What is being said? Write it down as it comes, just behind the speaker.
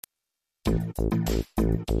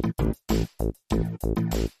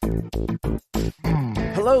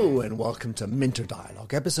Hello and welcome to Minter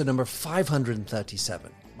Dialogue, episode number 537.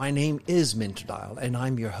 My name is Minter Dial and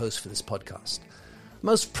I'm your host for this podcast.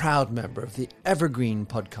 Most proud member of the Evergreen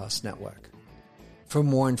Podcast Network. For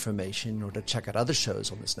more information or to check out other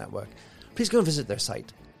shows on this network, please go and visit their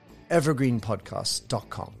site,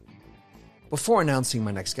 evergreenpodcast.com. Before announcing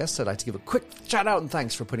my next guest, I'd like to give a quick shout out and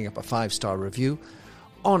thanks for putting up a 5-star review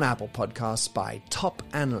on Apple Podcasts by Top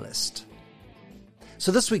Analyst.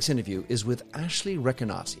 So this week's interview is with Ashley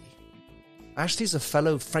Recanati. Ashley's a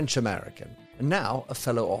fellow French-American and now a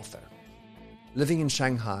fellow author. Living in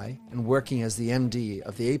Shanghai and working as the MD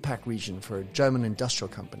of the APAC region for a German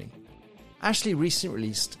industrial company, Ashley recently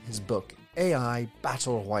released his book, AI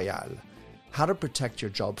Battle Royale, How to Protect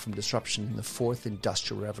Your Job from Disruption in the Fourth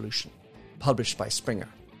Industrial Revolution, published by Springer.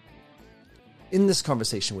 In this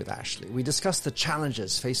conversation with Ashley, we discussed the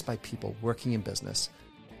challenges faced by people working in business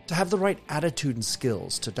to have the right attitude and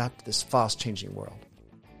skills to adapt to this fast-changing world,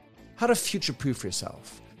 how to future-proof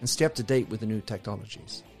yourself and stay up to date with the new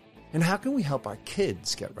technologies, and how can we help our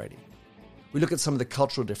kids get ready. We look at some of the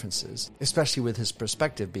cultural differences, especially with his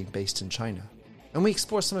perspective being based in China, and we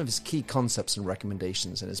explore some of his key concepts and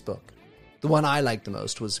recommendations in his book. The one I liked the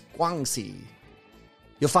most was Guangxi.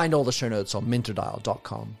 You'll find all the show notes on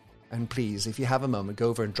minterdial.com, and please, if you have a moment, go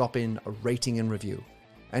over and drop in a rating and review,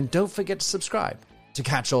 and don't forget to subscribe to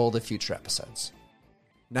catch all the future episodes.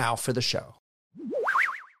 Now for the show.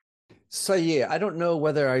 So yeah, I don't know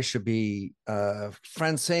whether I should be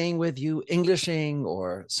Francing with you, Englishing,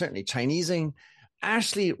 or certainly Chinesing.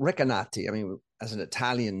 Ashley Recanati, I mean, as an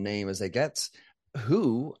Italian name as it gets,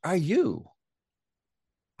 who are you?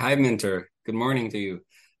 Hi, Minter. Good morning to you.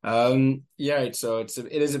 So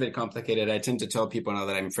it is a bit complicated. I tend to tell people now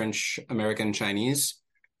that I'm French, American, Chinese,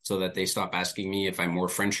 so that they stop asking me if I'm more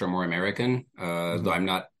French or more American.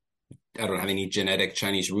 Though I don't have any genetic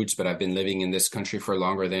Chinese roots, but I've been living in this country for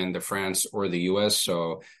longer than the France or the US.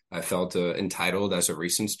 So I felt entitled as of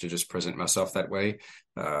recent to just present myself that way.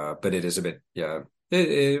 But it is a bit,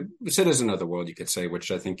 it's another world, you could say, which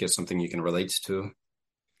I think is something you can relate to.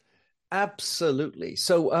 Absolutely.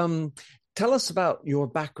 So tell us about your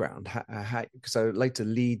background, because I would like to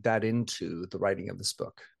lead that into the writing of this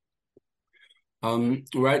book.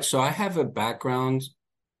 Right. So I have a background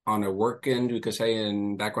on a work end, you could say,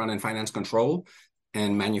 in background in finance control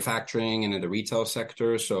and manufacturing and in the retail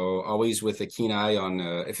sector. So always with a keen eye on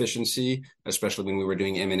efficiency, especially when we were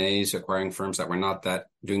doing M&As, acquiring firms that were not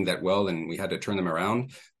doing that well, and we had to turn them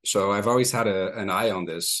around. So I've always had an eye on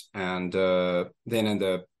this. And then in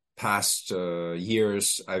the past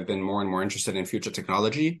years, I've been more and more interested in future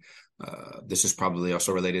technology. This is probably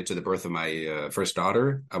also related to the birth of my first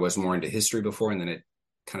daughter. I was more into history before, and then it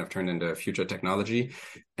kind of turned into future technology.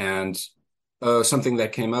 And something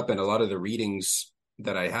that came up in a lot of the readings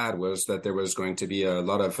that I had was that there was going to be a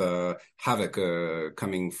lot of havoc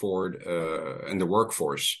coming forward in the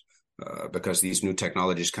workforce because these new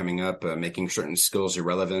technologies coming up, making certain skills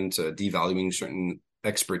irrelevant, devaluing certain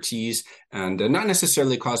expertise, and not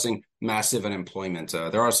necessarily causing massive unemployment.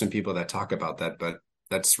 There are some people that talk about that, but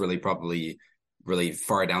that's probably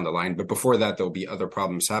far down the line. But before that, there'll be other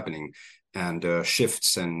problems happening and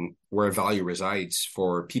shifts and where value resides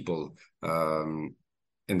for people in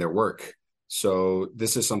their work. So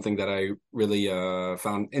this is something that I really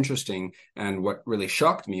found interesting. And what really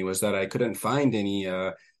shocked me was that I couldn't find any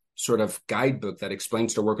sort of guidebook that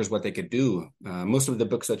explains to workers what they could do. Most of the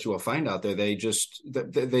books that you will find out there,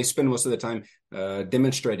 they spend most of the time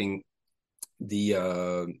demonstrating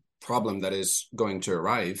the problem that is going to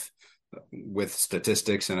arrive with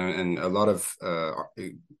statistics and a lot of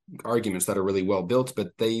arguments that are really well built,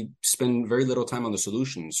 but they spend very little time on the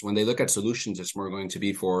solutions. When they look at solutions, it's more going to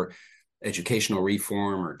be for educational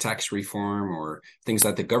reform or tax reform or things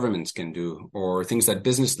that the governments can do or things that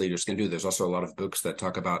business leaders can do. There's also a lot of books that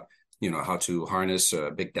talk about, how to harness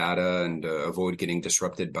big data and avoid getting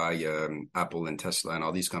disrupted by Apple and Tesla and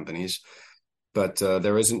all these companies. But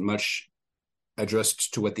there isn't much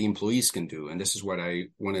addressed to what the employees can do. And this is what I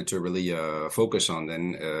wanted to really focus on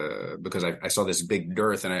then, because I saw this big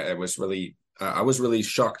dearth and I was really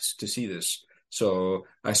shocked to see this. So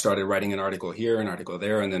I started writing an article here, an article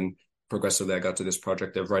there, and then progressively I got to this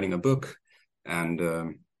project of writing a book. And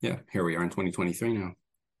here we are in 2023 now.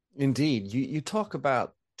 Indeed. You talk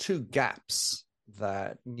about two gaps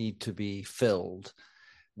that need to be filled.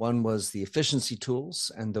 One was the efficiency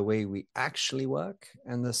tools and the way we actually work.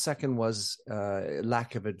 And the second was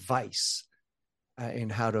lack of advice in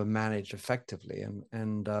how to manage effectively.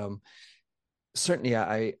 And certainly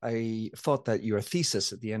I thought that your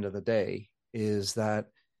thesis at the end of the day is that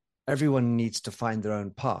everyone needs to find their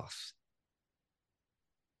own path.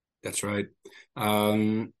 That's right.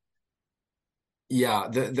 Um, Yeah,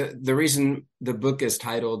 the reason the book is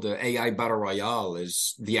titled AI Battle Royale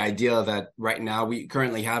is the idea that right now we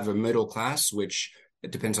currently have a middle class, which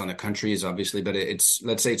it depends on the countries, obviously, but it's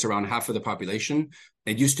let's say it's around half of the population.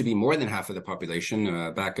 It used to be more than half of the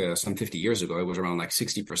population back some 50 years ago. It was around like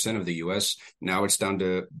 60% of the US. Now it's down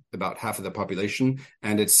to about half of the population,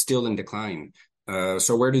 and it's still in decline.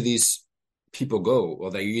 So where do these people go?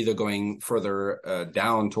 Well, they're either going further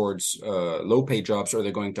down towards low paid jobs, or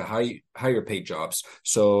they're going to higher paid jobs.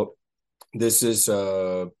 So this is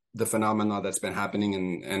the phenomena that's been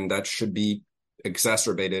happening, and that should be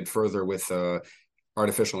exacerbated further with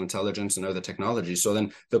artificial intelligence and other technologies. So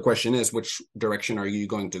then the question is, which direction are you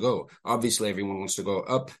going to go? Obviously, everyone wants to go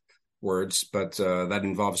upwards, but that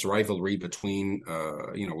involves rivalry between,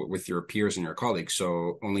 with your peers and your colleagues.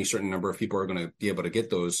 So only a certain number of people are going to be able to get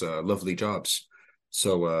those lovely jobs.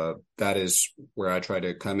 So that is where I try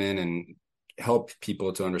to come in and help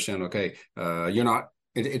people to understand, okay, you're not,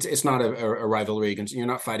 it's not a rivalry against, you're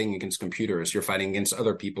not fighting against computers. You're fighting against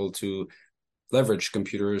other people to leverage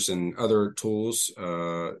computers and other tools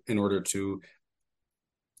in order to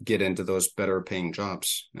get into those better paying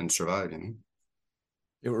jobs and survive.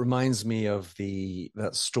 It reminds me of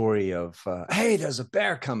that story of hey, there's a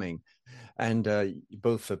bear coming, and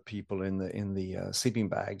both the people in the sleeping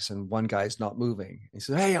bags, and one guy's not moving. He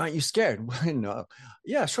says, "Hey, aren't you scared?" No,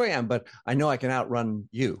 yeah, sure I am, but I know I can outrun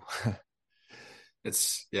you.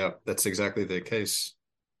 That's exactly the case.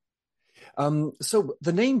 So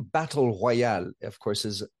the name Battle Royale, of course,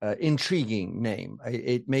 is an intriguing name.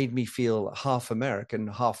 It made me feel half American,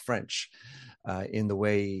 half French, in the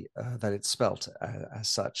way that it's spelt as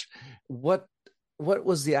such. What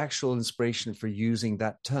was the actual inspiration for using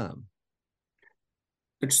that term?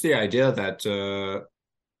 It's the idea that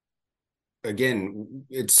again,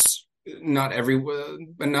 it's not everyone,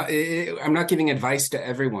 but not. I'm not giving advice to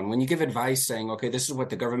everyone. When you give advice saying, okay, this is what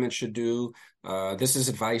the government should do, this is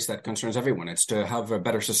advice that concerns everyone. It's to have a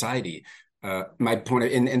better society. My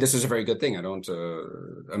point, and this is a very good thing.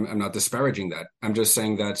 I'm not disparaging that. I'm just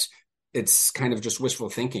saying that it's kind of just wishful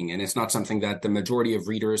thinking, and it's not something that the majority of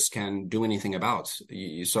readers can do anything about.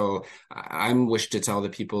 So I'm wish to tell the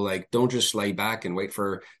people, like, don't just lay back and wait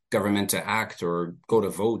for government to act or go to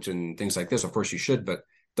vote and things like this. Of course you should, but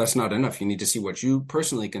that's not enough. You need to see what you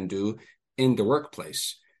personally can do in the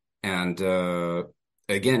workplace. And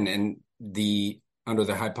again, under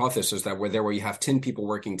the hypothesis that where you have 10 people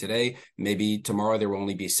working today, maybe tomorrow there will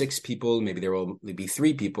only be 6 people, maybe there will only be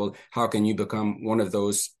 3 people. How can you become one of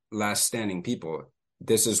those last standing people?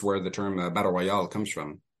 This is where the term battle royale comes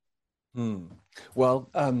from. Well,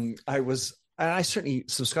 I certainly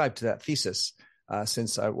subscribe to that thesis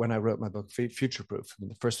since when I wrote my book, Future Proof. I mean,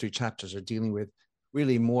 the first 3 chapters are dealing with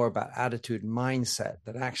really more about attitude and mindset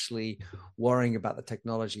than actually worrying about the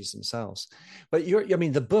technologies themselves. But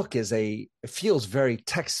the book it feels very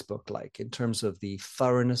textbook-like in terms of the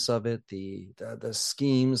thoroughness of it, the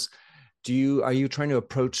schemes. Are you trying to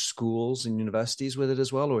approach schools and universities with it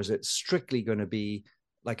as well, or is it strictly going to be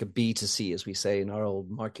like a B to C, as we say in our old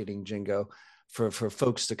marketing jingo, for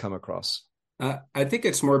folks to come across? I think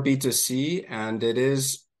it's more B2C, and it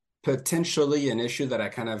is potentially an issue that I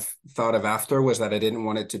kind of thought of after, was that I didn't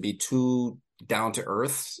want it to be too down to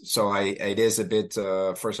earth. So it is a bit,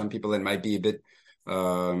 for some people, it might be a bit,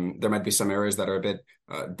 there might be some areas that are a bit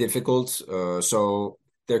difficult. So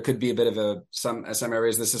there could be a bit of some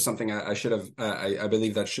areas. This is something I should have, I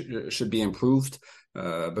believe that should be improved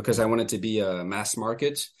because I want it to be a mass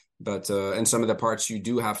market. But in some of the parts, you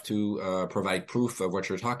do have to provide proof of what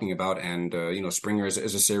you're talking about. And, Springer is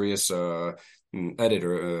a serious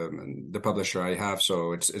editor, the publisher I have.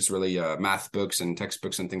 So it's really math books and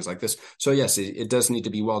textbooks and things like this. So yes, it does need to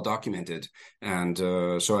be well documented. And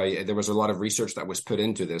there was a lot of research that was put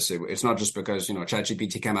into this. It's not just because,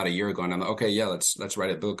 ChatGPT came out a year ago and I'm like, okay, yeah, let's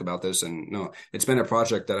write a book about this. And no, it's been a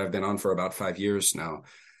project that I've been on for about 5 years now.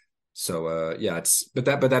 So but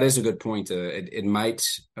that is a good point. It might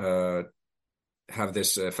have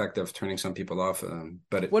this effect of turning some people off.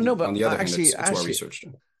 But on the other hand, it's well researched.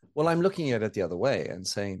 Well, I'm looking at it the other way and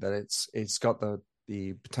saying that it's got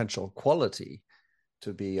the potential quality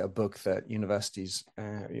to be a book that universities,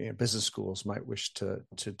 business schools might wish to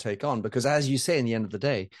take on. Because as you say, in the end of the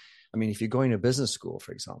day, I mean, if you're going to business school,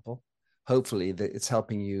 for example, hopefully it's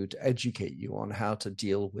helping you to educate you on how to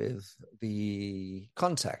deal with the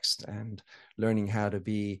context, and learning how to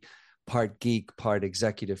be part geek, part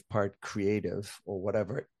executive, part creative, or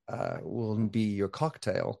whatever will be your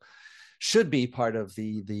cocktail, should be part of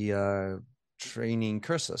the training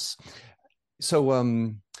cursus. So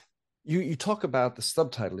You talk about the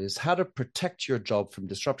subtitle is how to protect your job from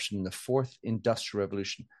disruption in the fourth industrial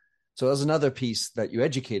revolution. So that's another piece that you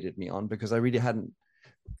educated me on, because I really hadn't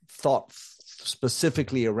thought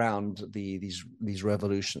specifically around these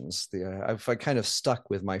revolutions. I kind of stuck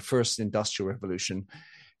with my first industrial revolution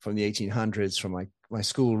from the 1800s, from my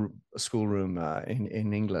schoolroom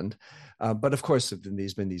in England. But of course,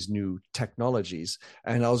 there's been these new technologies,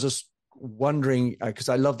 and I was just wondering, because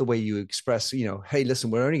I love the way you express, hey,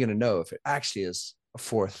 listen, we're only going to know if it actually is a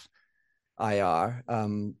fourth IR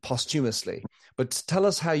posthumously. But tell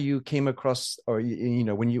us how you came across, or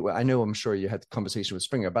I'm sure you had a conversation with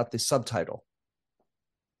Springer about the subtitle.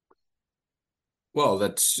 Well,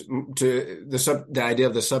 the idea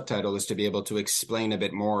of the subtitle is to be able to explain a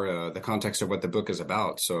bit more the context of what the book is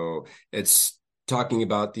about. So it's talking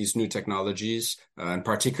about these new technologies, in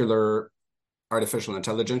particular artificial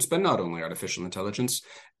intelligence, but not only artificial intelligence,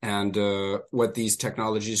 and what these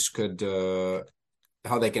technologies could,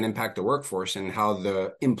 how they can impact the workforce, and how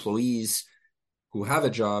the employees who have a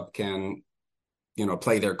job can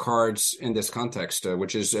play their cards in this context,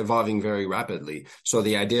 which is evolving very rapidly. So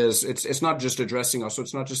the idea is it's not just addressing, also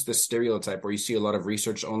it's not just this stereotype where you see a lot of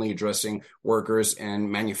research only addressing workers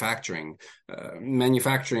and manufacturing.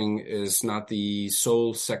 Manufacturing is not the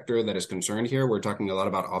sole sector that is concerned here. We're talking a lot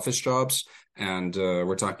about office jobs, and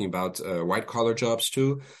we're talking about white collar jobs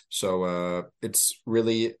too. So it's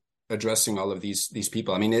really addressing all of these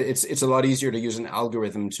people. I mean, it's a lot easier to use an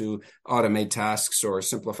algorithm to automate tasks or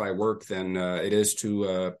simplify work than it is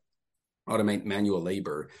to automate manual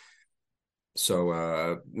labor.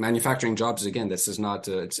 So manufacturing jobs, again, this is not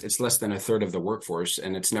it's less than a third of the workforce,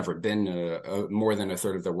 and it's never been more than a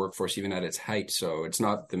third of the workforce, even at its height. So it's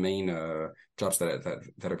not the main jobs that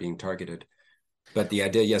are being targeted. But the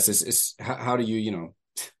idea, yes, is how do you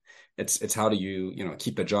it's how do you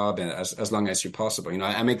keep a job as long as you possible.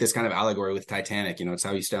 I make this kind of allegory with Titanic. It's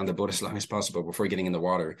how you stay on the boat as long as possible before getting in the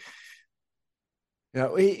water.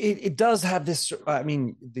 It does have this. I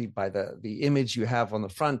mean, the image you have on the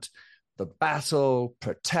front, the battle,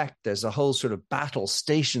 protect. There's a whole sort of battle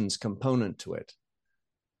stations component to it.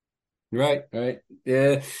 Right.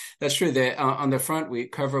 Yeah, that's true. On the front we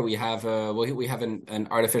have an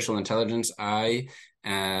artificial intelligence eye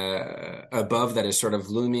above, that is sort of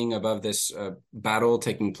looming above this battle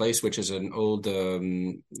taking place, which is an old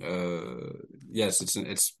yes, it's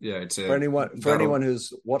a for anyone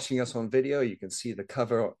who's watching us on video, you can see the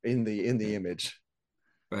cover in the image.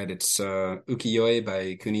 Right, it's Ukiyo-e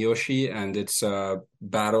by Kuniyoshi, and it's a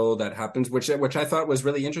battle that happens, which I thought was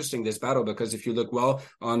really interesting, this battle, because if you look well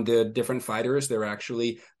on the different fighters, they're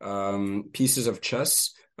actually pieces of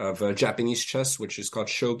chess, of Japanese chess, which is called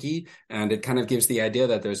shogi, and it kind of gives the idea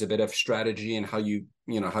that there's a bit of strategy in how you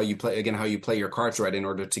play your cards right in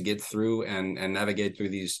order to get through and navigate through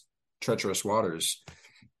these treacherous waters.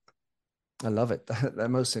 I love it. That's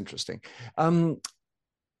most interesting.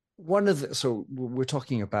 So we're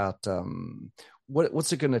talking about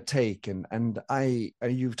what's it going to take, and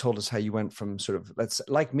you've told us how you went from sort of,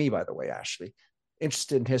 like me, by the way, Ashley,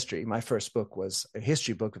 interested in history. My first book was a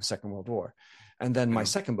history book of Second World War, and then my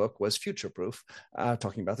second book was Future Proof,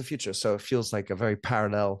 talking about the future. So it feels like a very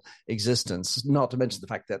parallel existence. Not to mention the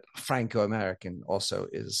fact that Franco-American also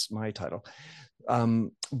is my title,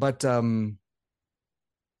 how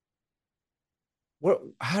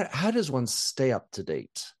does one stay up to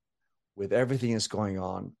date with everything that's going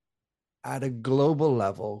on at a global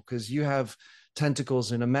level? Because you have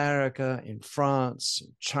tentacles in America, in France,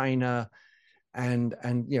 China, and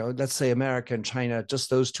let's say America and China, just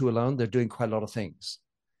those two alone, they're doing quite a lot of things.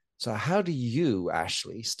 So how do you,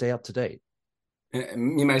 Ashley, stay up to date?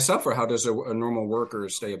 Me, myself, or how does a normal worker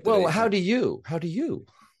stay up to date? Well, how do you?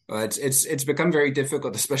 It's become very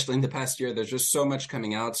difficult, especially in the past year. There's just so much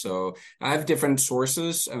coming out. So I have different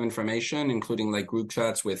sources of information, including like group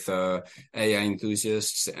chats with AI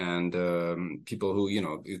enthusiasts and people who,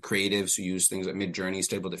 creatives who use things like Midjourney,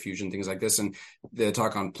 Stable Diffusion, things like this. And they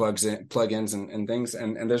talk on plugins and things.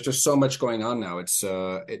 And there's just so much going on now. It's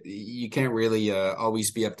you can't really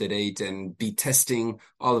always be up to date and be testing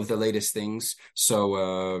all of the latest things.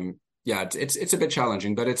 So yeah, it's a bit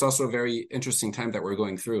challenging, but it's also a very interesting time that we're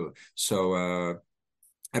going through. So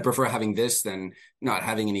I prefer having this than not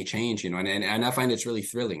having any change, and I find it's really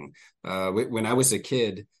thrilling. When I was a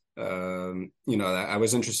kid, I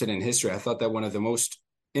was interested in history. I thought that one of the most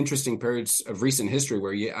interesting periods of recent history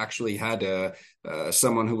where you actually had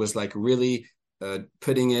someone who was like really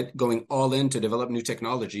going all in to develop new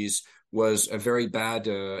technologies was a very bad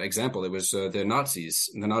example. It was the Nazis.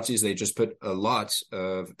 The Nazis, they just put a lot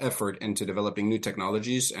of effort into developing new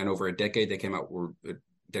technologies, and over a decade they came out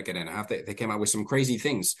decade and a half, they came out with some crazy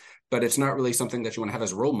things, but it's not really something that you want to have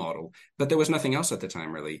as a role model. But there was nothing else at the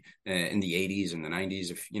time, really, in the 80s and the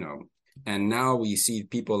 90s, if you know. And now we see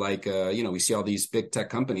people like, we see all these big tech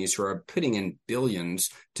companies who are putting in billions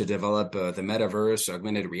to develop the metaverse,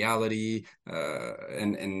 augmented reality,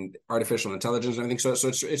 and artificial intelligence and everything. So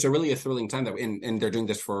it's a really a thrilling time and they're doing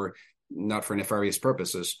this not for nefarious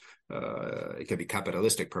purposes. It could be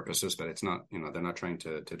capitalistic purposes, but it's not, they're not trying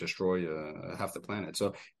to destroy half the planet.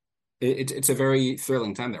 So it's a very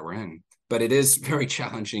thrilling time that we're in. But it is very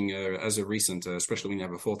challenging as of recent, especially when you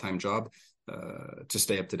have a full-time job, to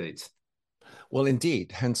stay up to date. Well,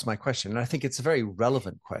 indeed, hence my question. And I think it's a very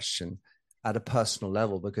relevant question at a personal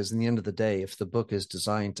level, because in the end of the day, if the book is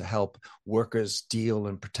designed to help workers deal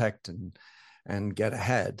and protect and get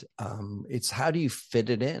ahead, it's how do you fit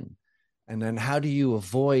it in? And then how do you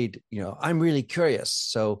avoid, I'm really curious.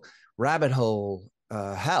 So rabbit hole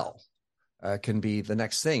hell can be the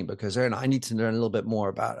next thing, because Aaron, I need to learn a little bit more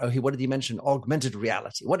about, what did you mention? Augmented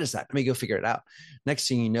reality. What is that? Let me go figure it out. Next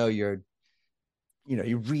thing you know, you're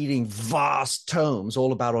reading vast tomes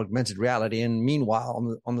all about augmented reality. And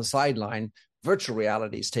meanwhile, on the sideline, virtual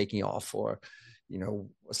reality is taking off, or,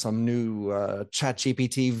 some new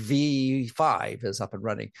ChatGPT V5 is up and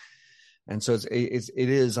running. And so it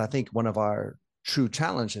is, I think, one of our true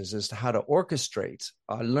challenges is how to orchestrate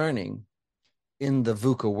our learning in the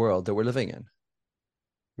VUCA world that we're living in.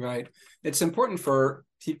 Right. It's important for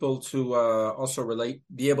people to also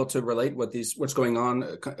be able to relate what's going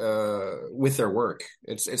on with their work.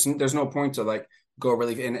 There's no point to go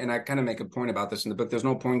really, and I kind of make a point about this in the book. There's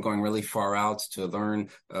no point going really far out to learn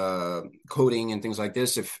coding and things like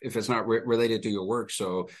this if it's not related to your work.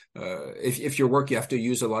 So if your work, you have to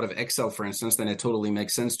use a lot of Excel, for instance, then it totally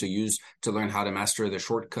makes sense to learn how to master the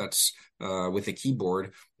shortcuts with a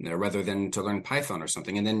keyboard rather than to learn Python or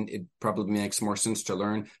something. And then it probably makes more sense to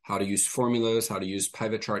learn how to use formulas, how to use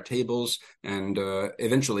pivot chart tables, and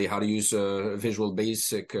eventually how to use Visual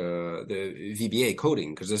Basic, the VBA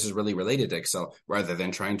coding, because this is really related to Excel, rather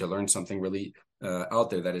than trying to learn something really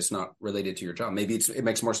out there that is not related to your job. Maybe it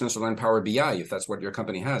makes more sense to learn Power BI if that's what your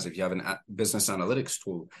company has. If you have a business analytics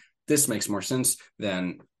tool, this makes more sense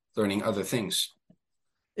than learning other things.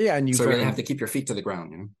 Yeah, and you really have to keep your feet to the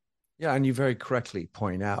ground. Yeah, and you very correctly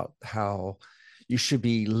point out how you should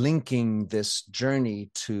be linking this journey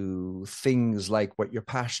to things like what you're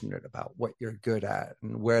passionate about, what you're good at,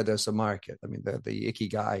 and where there's a market. I mean, the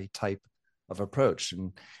Ikigai type of approach.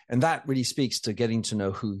 And that really speaks to getting to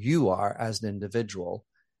know who you are as an individual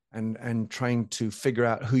and trying to figure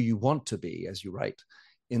out who you want to be, as you write,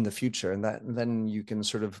 in the future. And then you can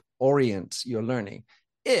sort of orient your learning.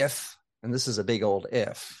 If, and this is a big old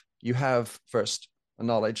if, you have first a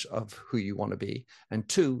knowledge of who you want to be, and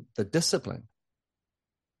two, the discipline.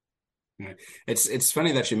 It's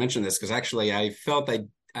funny that you mentioned this, because actually I felt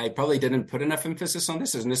I probably didn't put enough emphasis on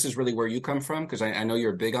this, and this is really where you come from, because I know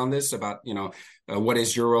you're big on this about, what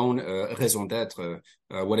is your own raison d'être,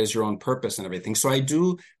 what is your own purpose and everything. So I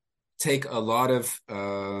do take a lot of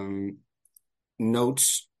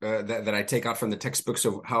notes that I take out from the textbooks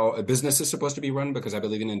of how a business is supposed to be run, because I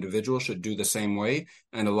believe an individual should do the same way.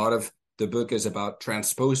 And a lot of the book is about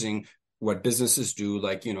transposing what businesses do,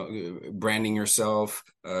 like, branding yourself,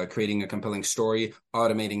 creating a compelling story,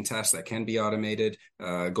 automating tasks that can be automated,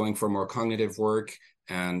 going for more cognitive work,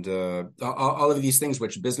 and all of these things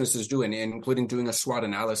which businesses do, and including doing a SWOT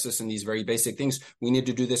analysis and these very basic things. We need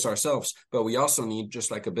to do this ourselves, but we also need,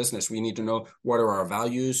 just like a business, we need to know what are our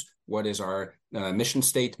values, what is our mission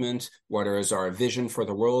statement, what is our vision for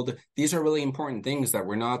the world. These are really important things that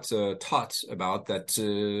we're not taught about, that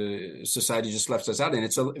society just left us out. And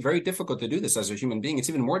it's very difficult to do this as a human being. It's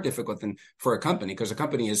even more difficult than for a company, because a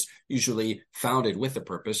company is usually founded with a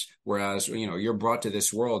purpose, whereas you're brought to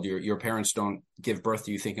this world. Your parents don't give birth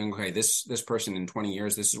to you thinking, okay, this person in 20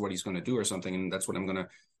 years, this is what he's going to do or something, and that's what I'm going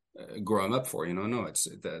to grow him up for. No,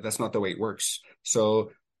 that's not the way it works.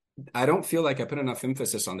 So I don't feel like I put enough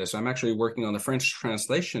emphasis on this. I'm actually working on the French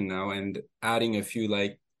translation now and adding a few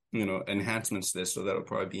enhancements to this, so that'll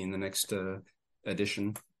probably be in the next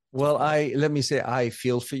edition. Well, let me say I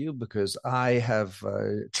feel for you, because I have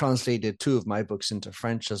translated 2 of my books into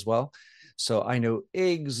French as well. So I know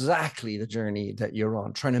exactly the journey that you're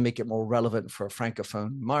on, trying to make it more relevant for a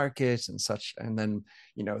Francophone market and such. And then,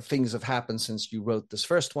 things have happened since you wrote this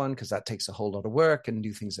first one, because that takes a whole lot of work, and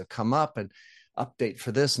new things have come up, and update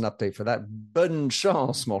for this and update for that. Bonne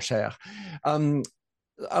chance, mon cher.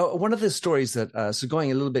 One of the stories that, so going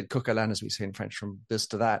a little bit coq à l'âne, as we say in French, from this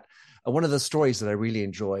to that, one of the stories that I really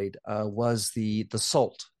enjoyed was the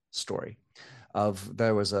salt story.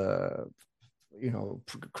 There was a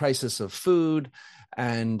crisis of food,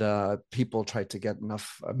 and people try to get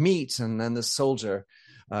enough meat, and then the soldier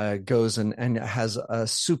goes and has a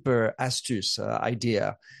super astuce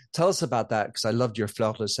idea. Tell us about that, because I loved your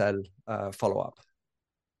fleur de sel follow-up.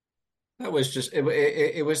 That was just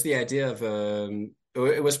it was the idea of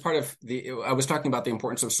it was part of I was talking about the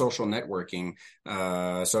importance of social networking.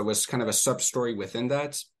 So it was kind of a sub story within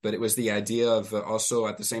that, but it was the idea of also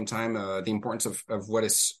at the same time the importance of what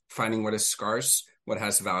is finding what is scarce, what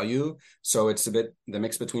has value. So it's a bit the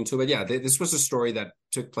mix between two. But yeah, this was a story that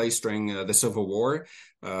took place during the Civil War,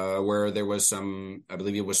 where there was I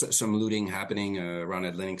believe it was some looting happening around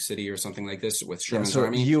Atlantic City or something like this with Sherman's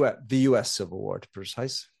army. The U.S. Civil War, to be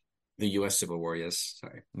precise. The U.S. Civil War, yes.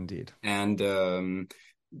 Sorry. Indeed. And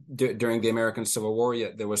during the American Civil War, yeah,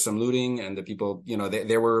 there was some looting, and the people,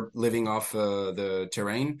 they were living off the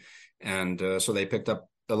terrain. And so they picked up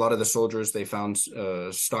a lot of the soldiers. They found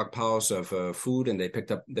stockpiles of food, and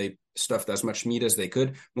they stuffed as much meat as they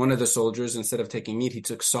could. One of the soldiers, instead of taking meat, he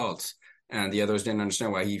took salt. And the others didn't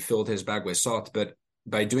understand why he filled his bag with salt. But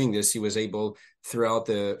by doing this, he was able, throughout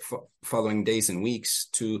the following days and weeks,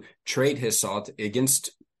 to trade his salt against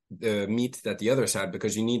the meat that the others had,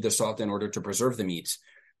 because you need the salt in order to preserve the meat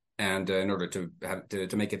and in order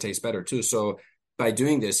to make it taste better too. So by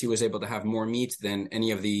doing this, he was able to have more meat than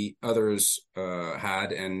any of the others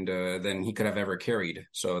had, and than he could have ever carried.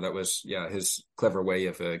 So that was his clever way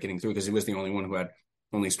of getting through, because he was the only one who had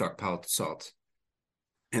only stockpiled salt,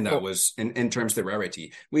 and that was in terms of the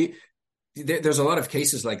rarity. There's a lot of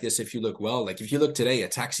cases like this. If you look like if you look today, a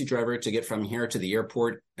taxi driver to get from here to the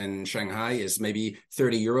airport in Shanghai is maybe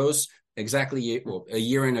 30 euros. Exactly. Well, a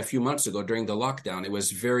year and a few months ago during the lockdown, it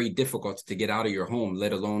was very difficult to get out of your home,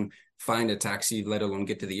 let alone find a taxi, let alone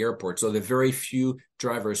get to the airport. So the very few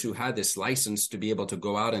drivers who had this license to be able to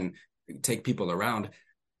go out and take people around,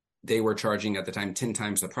 they were charging at the time 10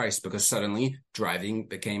 times the price, because suddenly driving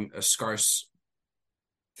became a scarce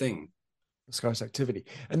thing. Scarce activity.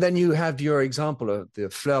 And then you have your example of the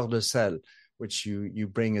fleur de sel, which you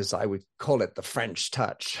bring as, I would call it, the French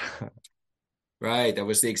touch. Right. That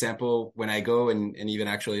was the example when I go, and even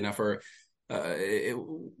actually enough for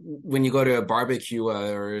when you go to a barbecue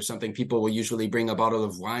or something, people will usually bring a bottle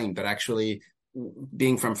of wine, but actually,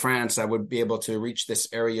 being from France, I would be able to reach this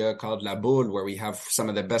area called La Boule, where we have some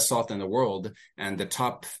of the best salt in the world, and the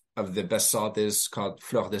top of the best salt is called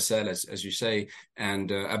fleur de sel, as you say. And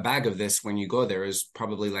a bag of this, when you go there, is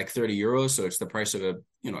probably like 30 euros. So it's the price of a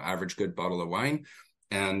average good bottle of wine.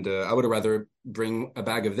 And I would rather bring a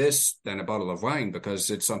bag of this than a bottle of wine, because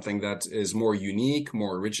it's something that is more unique,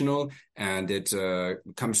 more original, and it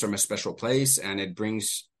comes from a special place, and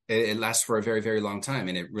it lasts for a very, very long time,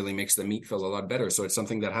 and it really makes the meat feel a lot better. So it's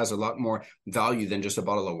something that has a lot more value than just a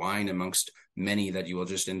bottle of wine amongst many that you will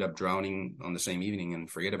just end up drowning on the same evening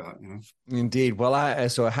and forget about. Indeed. Well,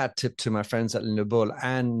 so a hat tip to my friends at Le Boule,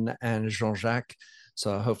 Anne and Jean-Jacques.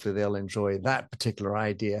 So hopefully they'll enjoy that particular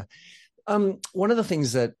idea. One of the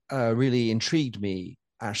things that really intrigued me,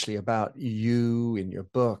 Ashley, about you in your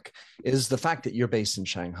book is the fact that you're based in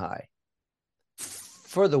Shanghai.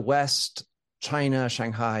 For the West, China,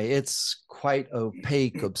 Shanghai, it's quite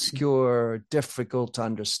opaque, obscure, difficult to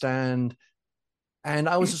understand. And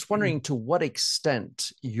I was just wondering to what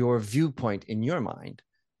extent your viewpoint in your mind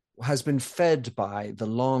has been fed by the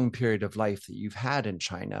long period of life that you've had in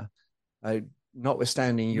China,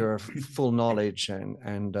 notwithstanding your full knowledge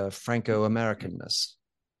and Franco-Americanness.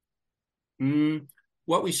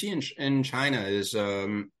 What we see in China is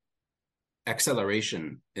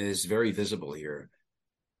acceleration is very visible here.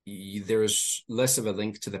 There's less of a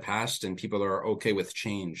link to the past, and people are okay with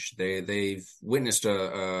change. They've witnessed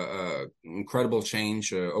a incredible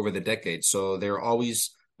change over the decades, so they're always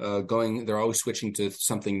they're always switching to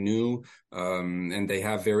something new, and they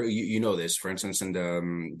have this, for instance, in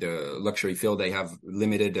the luxury field, they have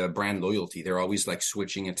limited brand loyalty. They're always like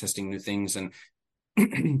switching and testing new things, and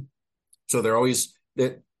so they're always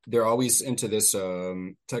into this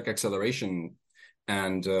tech acceleration.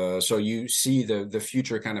 And so you see the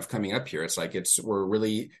future kind of coming up here. It's like it's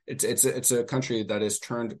a country that is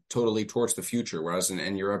turned totally towards the future, whereas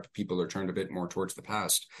in Europe people are turned a bit more towards the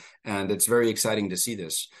past. And it's very exciting to see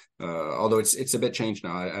this. Although it's a bit changed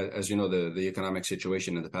now, as you know, the economic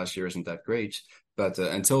situation in the past year isn't that great. But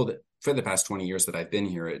for the past 20 years that I've been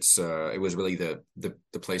here, it was really the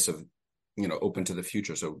place of open to the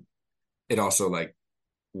future. So it also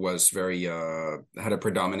was very had a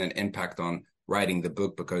predominant impact on writing the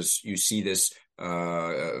book, because you see this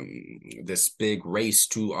this big race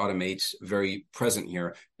to automate very present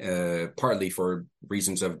here, partly for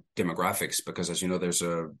reasons of demographics, because as you know, there's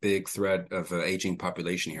a big threat of aging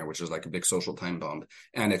population here, which is like a big social time bomb,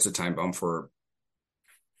 and it's a time bomb for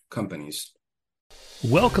companies.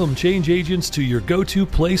 Welcome, change agents, to your go-to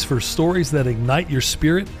place for stories that ignite your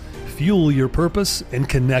spirit, fuel your purpose, and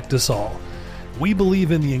connect us all. We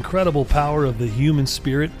believe in the incredible power of the human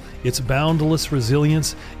spirit, its boundless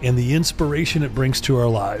resilience, and the inspiration it brings to our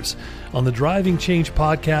lives. On the Driving Change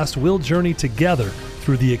podcast, we'll journey together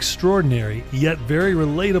through the extraordinary yet very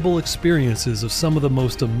relatable experiences of some of the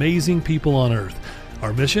most amazing people on earth.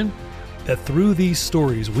 Our mission? That through these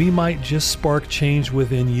stories, we might just spark change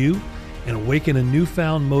within you and awaken a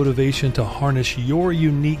newfound motivation to harness your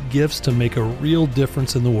unique gifts to make a real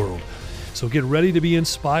difference in the world. So get ready to be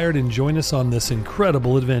inspired and join us on this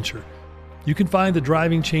incredible adventure. You can find the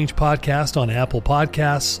Driving Change podcast on Apple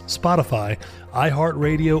Podcasts, Spotify,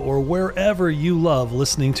 iHeartRadio, or wherever you love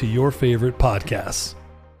listening to your favorite podcasts.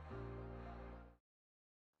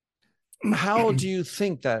 How do you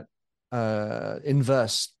think that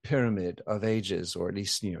inverse pyramid of ages, or at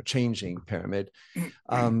least changing pyramid,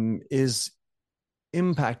 is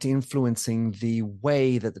influencing the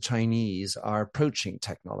way that the Chinese are approaching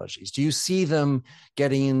technologies? Do you see them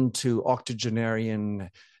getting into octogenarian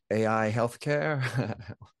AI healthcare?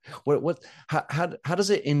 How does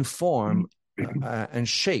it inform and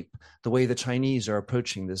shape the way the Chinese are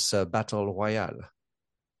approaching this Battle Royale?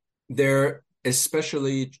 They're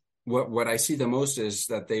especially what I see the most is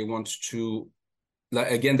that they want to,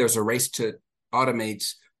 again, there's a race to automate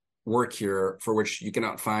work here for which you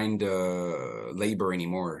cannot find labor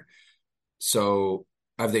anymore. So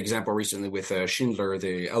I have the example recently with Schindler,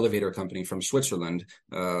 the elevator company from Switzerland.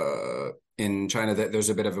 In China, that there's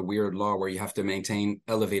a bit of a weird law where you have to maintain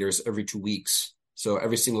elevators every 2 weeks. So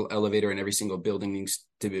every single elevator in every single building needs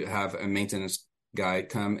to have a maintenance guy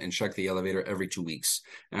come and check the elevator every 2 weeks.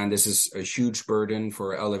 And this is a huge burden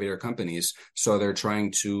for elevator companies. So they're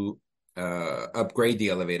trying to upgrade the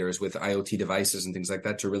elevators with IoT devices and things like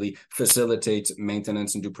that to really facilitate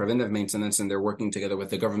maintenance and do preventive maintenance. And they're working together with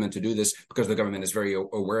the government to do this because the government is very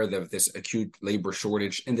aware of this acute labor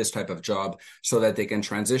shortage in this type of job, so that they can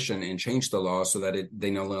transition and change the law so that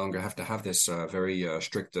they no longer have to have this very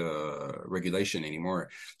strict regulation anymore.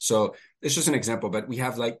 So it's just an example, but we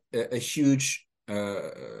have like a huge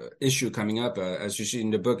issue coming up. As you see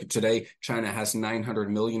in the book today, China has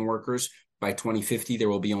 900 million workers. By 2050, there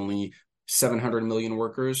will be only 700 million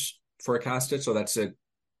workers forecasted. So that's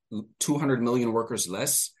 200 million workers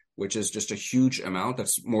less, which is just a huge amount.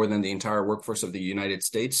 That's more than the entire workforce of the United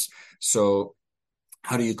States. So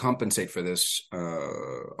how do you compensate for this?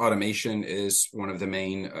 Automation is one of the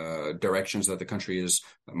main directions that the country is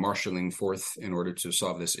marshaling forth in order to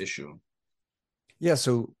solve this issue. Yeah,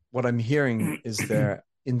 so what I'm hearing is there,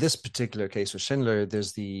 in this particular case with Schindler,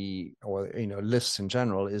 there's lifts in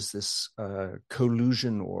general, is this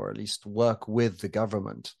collusion, or at least work with the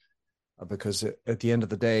government, because at the end of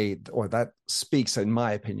the day, or that speaks, in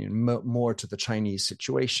my opinion, more to the Chinese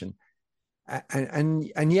situation.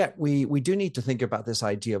 And yet we do need to think about this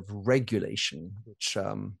idea of regulation, which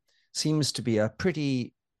seems to be a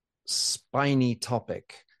pretty spiny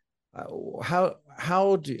topic. How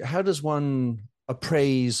does one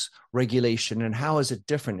appraise regulation, and how is it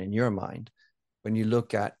different in your mind when you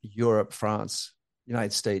look at Europe, France,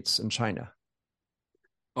 United States, and China?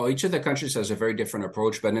 Oh, each of the countries has a very different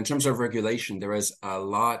approach, but in terms of regulation, there is a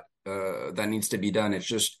lot that needs to be done. It's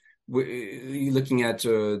just looking at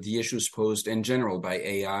the issues posed in general by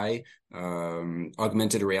AI,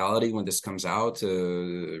 augmented reality, when this comes out,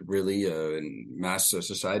 really in mass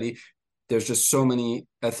society. There's just so many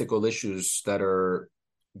ethical issues that are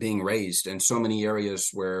being raised, and so many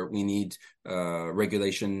areas where we need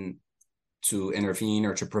regulation to intervene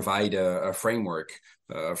or to provide a framework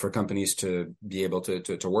for companies to be able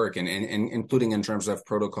to work, and including in terms of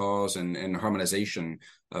protocols and harmonization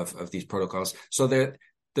of these protocols. So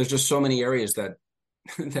there's just so many areas that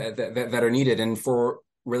that are needed. And for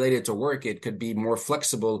related to work, it could be more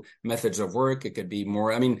flexible methods of work. It could be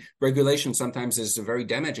more, regulation sometimes is very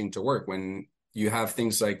damaging to work when you have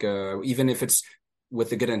things like, even if it's with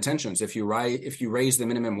the good intentions, if you raise the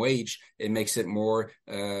minimum wage, it makes it more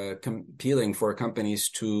compelling for companies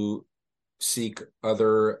to seek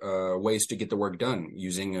other ways to get the work done,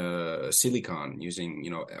 using silicon, using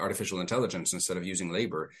artificial intelligence instead of using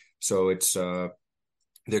labor. So it's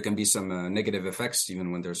there can be some negative effects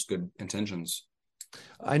even when there's good intentions.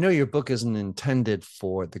 I know your book isn't intended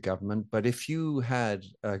for the government, but if you had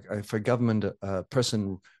for government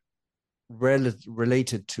person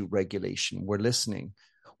related to regulation were listening,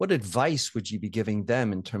 what advice would you be giving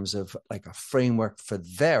them in terms of like a framework for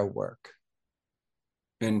their work?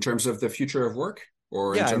 In terms of the future of work,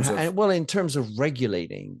 or in Yeah, terms of well, in terms of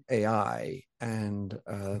regulating AI and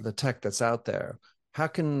the tech that's out there, how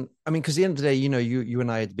can I mean? Because at the end of the day, you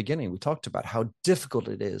and I at the beginning we talked about how difficult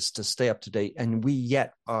it is to stay up to date, and we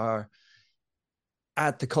yet are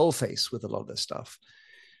at the coalface with a lot of this stuff.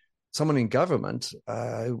 Someone in government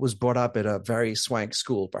was brought up at a very swank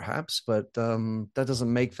school, perhaps, but that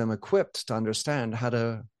doesn't make them equipped to understand how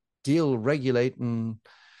to deal, regulate, and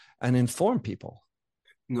inform people.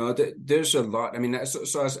 No, there's a lot. I mean,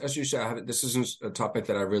 so as you said, this isn't a topic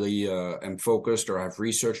that I really am focused or have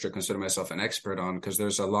researched or consider myself an expert on, because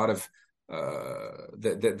there's a lot of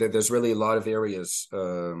there's really a lot of areas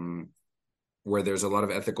where there's a lot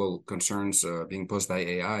of ethical concerns being posed by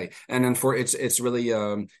AI, and then it's really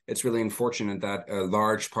unfortunate that a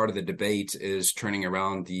large part of the debate is turning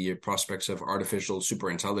around the prospects of artificial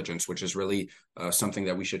superintelligence, which is really something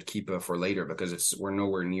that we should keep for later, because we're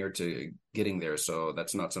nowhere near to getting there. So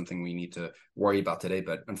that's not something we need to worry about today.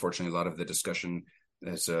 But unfortunately, a lot of the discussion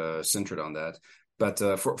is centered on that. But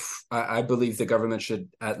I believe the government should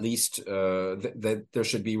at least that there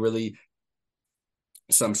should be really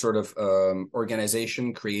some sort of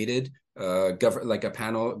organization created, like a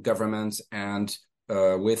panel, government and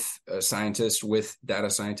with scientists, with data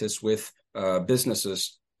scientists, with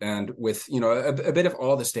businesses, and with a bit of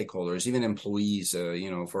all the stakeholders, even employees,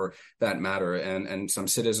 for that matter, and some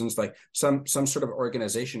citizens, like some sort of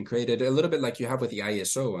organization created, a little bit like you have with the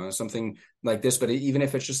ISO, something like this. But even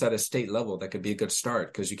if it's just at a state level, that could be a good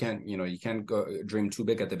start, because you can't go dream too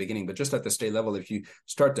big at the beginning. But just at the state level, if you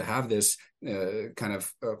start to have this kind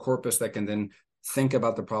of corpus that can then think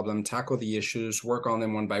about the problem, tackle the issues, work on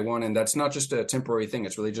them one by one. And that's not just a temporary thing.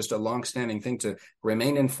 It's really just a long-standing thing to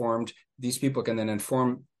remain informed. These people can then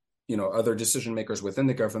inform other decision makers within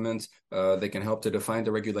the government. They can help to define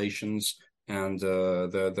the regulations and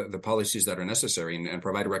the policies that are necessary, and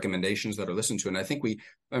provide recommendations that are listened to. And I think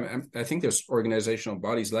I think there's organizational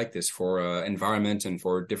bodies like this for environment and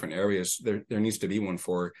for different areas. There needs to be one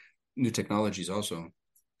for new technologies also.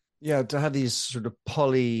 Yeah, to have these sort of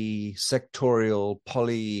polysectorial,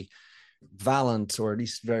 polyvalent, or at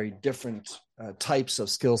least very different types of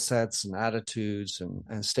skill sets and attitudes and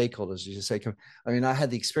stakeholders, as you say. I mean, I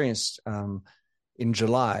had the experience in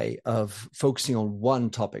July of focusing on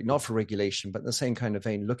one topic, not for regulation, but in the same kind of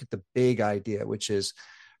vein, look at the big idea, which is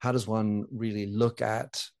how does one really look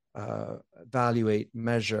at, evaluate,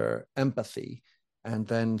 measure empathy, and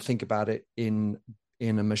then think about it in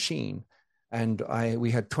a machine. And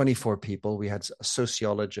we had 24 people. We had a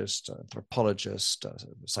sociologist, anthropologist,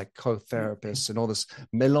 psychotherapists, and all this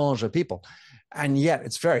melange of people. And yet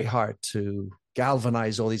it's very hard to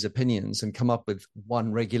galvanize all these opinions and come up with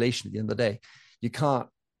one regulation at the end of the day. You can't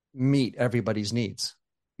meet everybody's needs.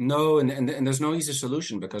 No, and there's no easy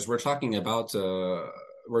solution, because we're talking about a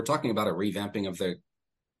revamping of the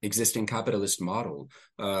existing capitalist model.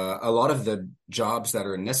 A lot of the jobs that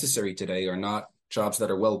are necessary today are not jobs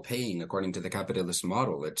that are well paying according to the capitalist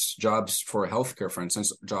model. It's jobs for healthcare, for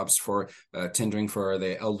instance, jobs for tendering for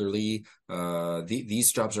the elderly.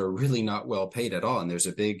 These jobs are really not well paid at all. And there's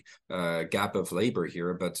a big gap of labor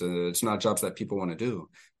here, but it's not jobs that people want to do.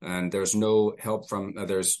 And there's no help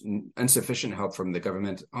there's insufficient help from the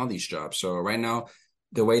government on these jobs. So right now,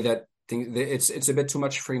 the way that it's a bit too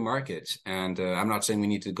much free market. And I'm not saying we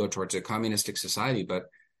need to go towards a communistic society, but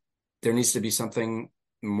there needs to be something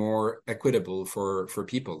more equitable for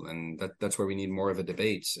people, and that's where we need more of a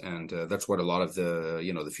debate, and that's what a lot of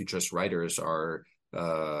the futurist writers are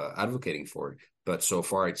advocating for. But so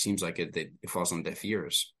far, it seems like it falls on deaf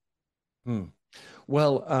ears.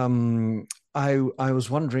 Well, I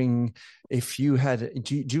was wondering if you had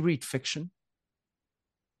do you read fiction?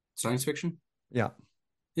 Science fiction? Yeah,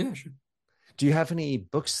 sure. Do you have any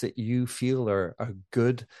books that you feel are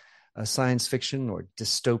good science fiction or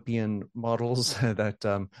dystopian models that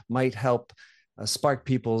might help spark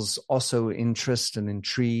people's also interest and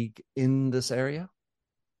intrigue in this area?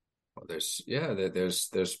 Well, there's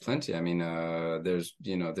plenty. I mean, there's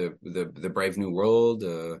the Brave New World,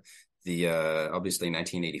 the obviously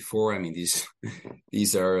 1984. I mean,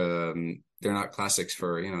 these are they're not classics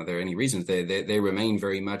for there are any reasons. They remain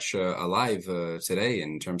very much alive today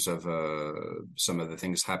in terms of some of the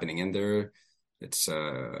things happening in there. It's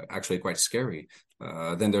actually quite scary.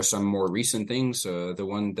 Then there's some more recent things. The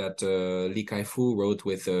one that Li Kai-fu wrote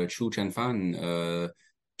with Chu Chen-fan,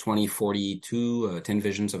 2042, 10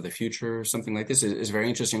 Visions of the Future, something like this, is very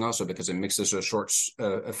interesting also, because it mixes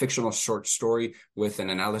a fictional short story with an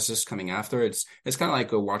analysis coming after. It's kind of like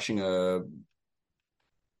watching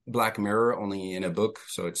Black Mirror, only in a book.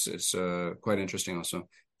 So it's quite interesting. Also,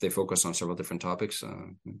 they focus on several different topics.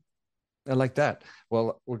 I like that.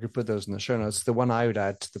 Well, we're going to put those in the show notes. The one I would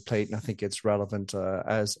add to the plate, and I think it's relevant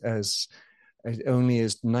as it only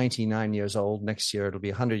is 99 years old. Next year, it'll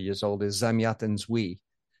be 100 years old, is Zamyatin's We,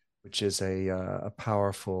 which is a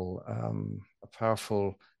powerful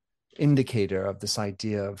indicator of this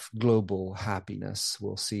idea of global happiness.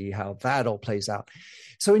 We'll see how that all plays out.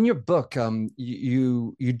 So in your book,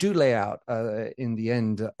 you do lay out in the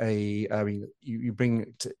end you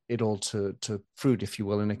bring it all to fruit, if you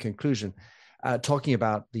will, in a conclusion, talking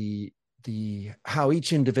about the how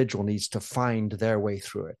each individual needs to find their way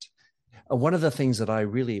through it. One of the things that I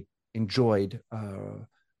really enjoyed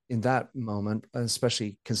in that moment,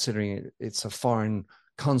 especially considering it's a foreign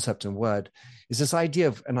concept and word, is this idea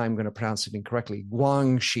of, and I'm going to pronounce it incorrectly,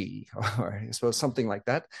 guanxi, or I suppose something like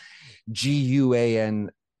that,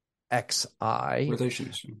 Guanxi.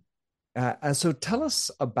 Relations. And so tell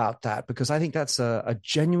us about that, because I think that's a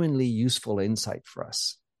genuinely useful insight for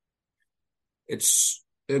us. It's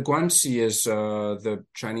Guanxi is the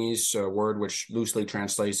Chinese word which loosely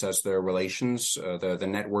translates as the relations, the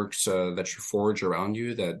networks that you forge around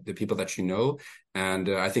you, the people that you know. And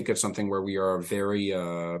I think it's something where we are very,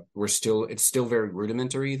 it's still very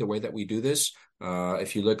rudimentary, the way that we do this.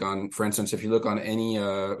 If you look on, for instance, if you look on any,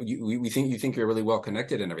 you think you're really well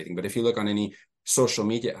connected and everything, but if you look on any social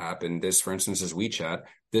media app, and this, for instance, is WeChat,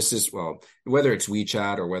 this is, well, whether it's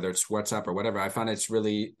WeChat or whether it's WhatsApp or whatever, I find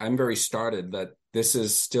I'm very startled that this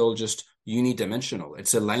is still just unidimensional.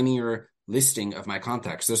 It's a linear listing of my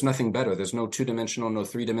contacts. There's nothing better. There's no two-dimensional, no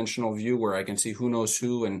three-dimensional view where I can see who knows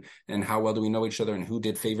who and how well do we know each other and who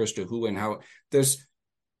did favors to who and how.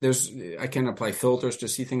 I can apply filters to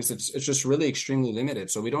see things. It's just really extremely limited.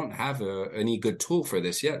 So we don't have any good tool for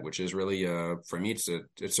this yet, which is really, for me,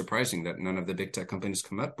 it's surprising that none of the big tech companies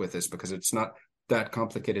come up with this, because it's not that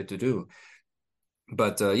complicated to do.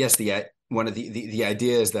 But yes, one of the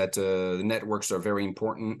idea is that the networks are very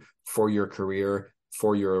important for your career,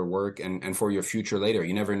 for your work, and for your future later.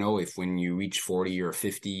 You never know if when you reach 40 or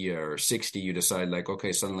 50 or 60, you decide like,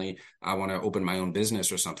 okay, suddenly I want to open my own business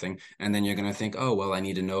or something. And then you're going to think, oh, well, I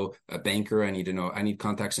need to know a banker. I need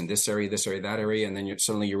contacts in this area, that area. And then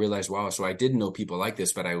suddenly you realize, wow, so I did know people like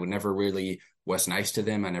this, but I would never really was nice to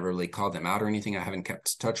them. I never really called them out or anything. I haven't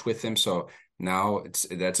kept touch with them. So now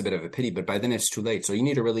that's a bit of a pity, but by then it's too late. So you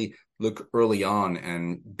need to really look early on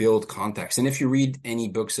and build contacts. And if you read any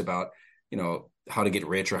books about, how to get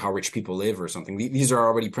rich or how rich people live or something, these are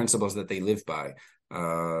already principles that they live by.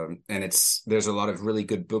 And there's a lot of really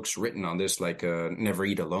good books written on this, like Never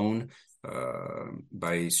Eat Alone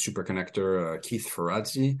by superconnector Keith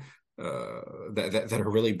Ferrazzi, that are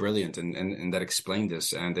really brilliant and that explain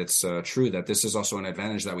this. And it's true that this is also an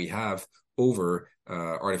advantage that we have over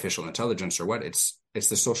artificial intelligence, or what it's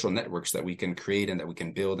the social networks that we can create and that we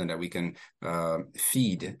can build and that we can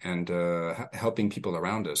feed, and helping people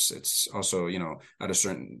around us. It's also, at a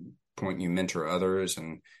certain point you mentor others,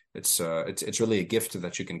 and it's really a gift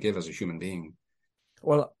that you can give as a human being.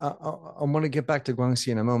 Well, I want to get back to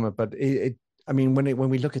Guanxi in a moment, but when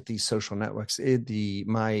we look at these social networks,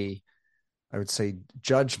 I would say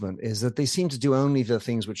judgment is that they seem to do only the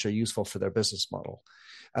things which are useful for their business model,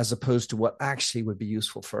 as opposed to what actually would be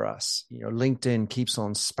useful for us. LinkedIn keeps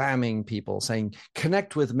on spamming people saying,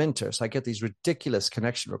 connect with mentors. I get these ridiculous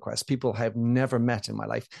connection requests. People I have never met in my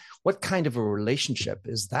life. What kind of a relationship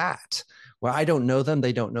is that? Where I don't know them,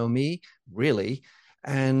 they don't know me, really.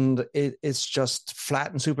 And it's just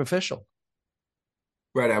flat and superficial.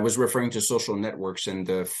 Right. I was referring to social networks in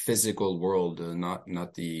the physical world,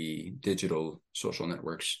 not the digital social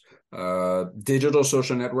networks. Digital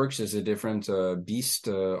social networks is a different beast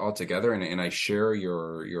altogether, and I share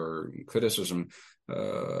your criticism.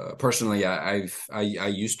 Personally, I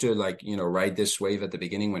used to ride this wave at the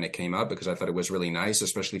beginning when it came up, because I thought it was really nice,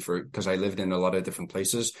 especially because I lived in a lot of different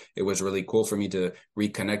places. It was really cool for me to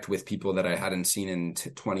reconnect with people that I hadn't seen in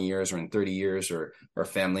 20 years or in 30 years, or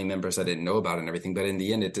family members I didn't know about and everything. But in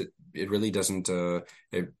the end, it really doesn't.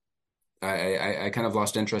 I kind of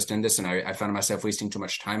lost interest in this, and I found myself wasting too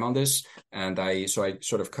much time on this, and I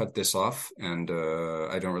sort of cut this off, and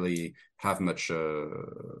I don't really have much.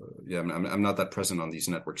 I'm not that present on these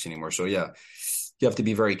networks anymore. So yeah, you have to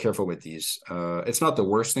be very careful with these. It's not the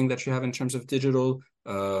worst thing that you have in terms of digital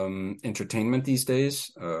entertainment these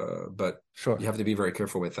days, but sure, you have to be very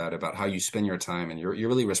careful with that, about how you spend your time, and you're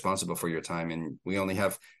really responsible for your time, and we only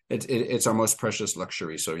have it's our most precious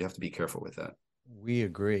luxury, so you have to be careful with that. We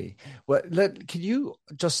agree. Well, can you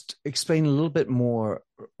just explain a little bit more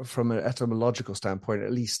from an etymological standpoint,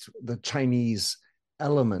 at least the Chinese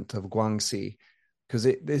element of Guanxi? because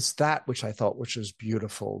it's that which I thought which was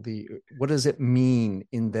beautiful. What does it mean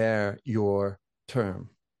in your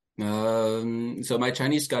term? So my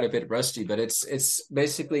Chinese got a bit rusty, but it's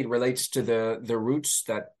basically relates to the roots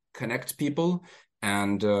that connect people,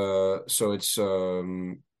 and so it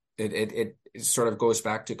sort of goes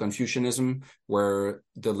back to Confucianism, where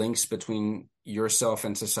the links between yourself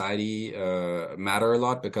and society matter a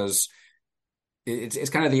lot, because it's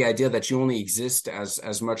kind of the idea that you only exist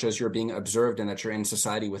as much as you're being observed, and that you're in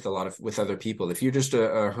society with with other people. If you're just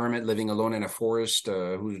a hermit living alone in a forest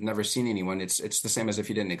who's never seen anyone, it's the same as if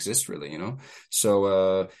you didn't exist, really, you know.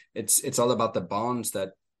 So it's all about the bonds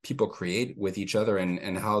that people create with each other,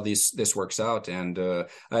 and how this works out. And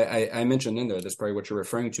I mentioned in there, that's probably what you're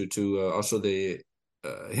referring to also the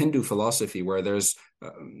Hindu philosophy, where there's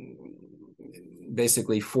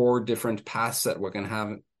basically 4 different paths that we can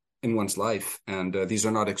have in one's life, and these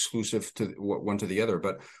are not exclusive to one to the other,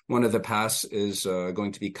 but one of the paths is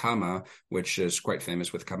going to be Kama, which is quite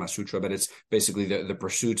famous with Kama Sutra, but it's basically the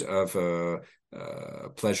pursuit of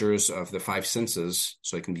pleasures of the 5 senses,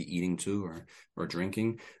 so it can be eating too, or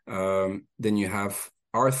drinking. Then you have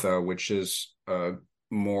Artha, which is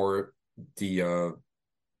more the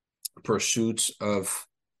pursuit of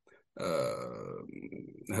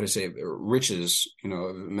how to say, riches, you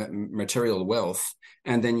know, material wealth.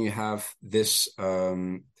 And then you have this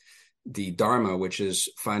the Dharma, which is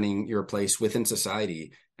finding your place within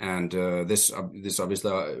society. And this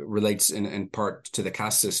obviously relates in part to the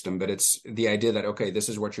caste system, but it's the idea that, okay, this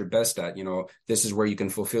is what you're best at, you know, this is where you can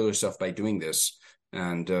fulfill yourself by doing this.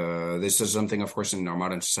 And this is something, of course, in our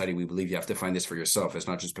modern society, we believe you have to find this for yourself. It's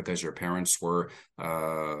not just because your parents were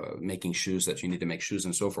making shoes that you need to make shoes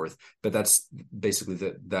and so forth. But that's basically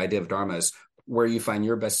the idea of Dharma, is where you find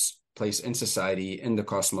your best place in society, in the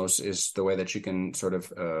cosmos, is the way that you can sort of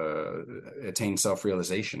attain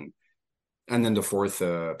self-realization. And then the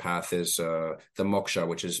 4th path is the moksha,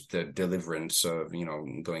 which is the deliverance of, you know,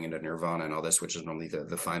 going into nirvana and all this, which is normally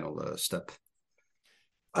the final step.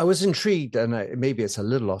 I was intrigued, and maybe it's a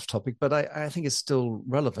little off topic, but I think it's still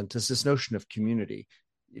relevant. Is this notion of community.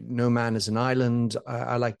 No man is an island.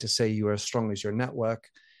 I like to say you are as strong as your network.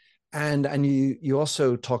 And you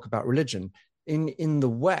also talk about religion. In the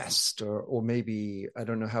West, or maybe, I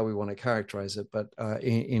don't know how we want to characterize it, but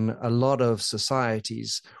in a lot of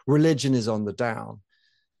societies, religion is on the down.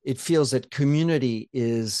 It feels that community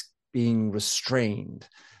is being restrained.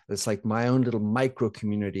 It's like my own little micro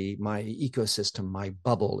community, my ecosystem, my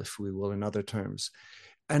bubble, if we will, in other terms.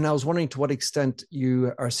 And I was wondering to what extent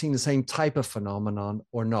you are seeing the same type of phenomenon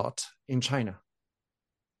or not in China.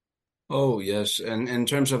 Oh, yes. And in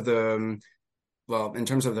terms of in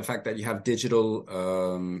terms of the fact that you have digital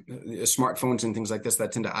smartphones and things like this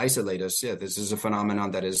that tend to isolate us, yeah, this is a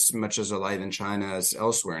phenomenon that is much as alive in China as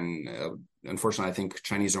elsewhere. And unfortunately, I think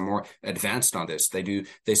Chinese are more advanced on this.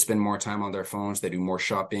 They spend more time on their phones. They do more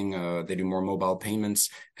shopping. They do more mobile payments.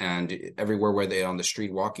 And everywhere where they're on the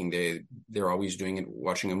street walking, they're always doing it,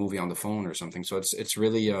 watching a movie on the phone or something. So it's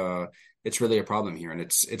really a problem here, and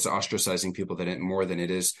it's ostracizing people more than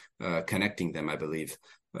it is connecting them, I believe.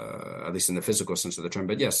 At least in the physical sense of the term.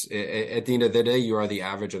 But yes, at the end of the day, you are the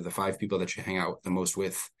average of the 5 people that you hang out the most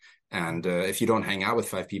with. And if you don't hang out with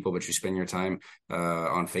 5 people, but you spend your time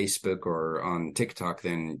on Facebook or on TikTok,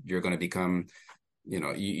 then you're going to become, you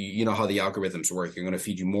know, you know how the algorithms work. You're going to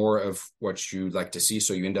feed you more of what you like to see.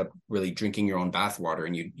 So you end up really drinking your own bathwater,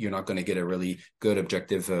 and you're not going to get a really good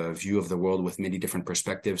objective view of the world with many different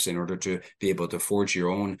perspectives in order to be able to forge your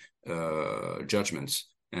own judgments.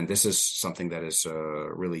 And this is something that is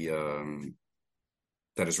really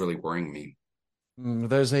worrying me.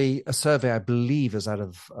 There's a survey, I believe, is out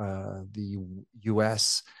of the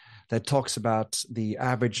US, that talks about the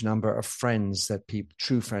average number of friends that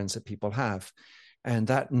true friends that people have. And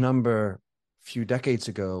that number a few decades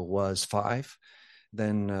ago was 5.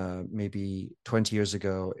 Then maybe 20 years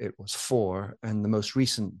ago, it was 4. And the most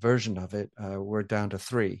recent version of it, we're down to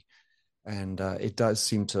 3. And it does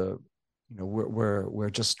seem to, you know, we're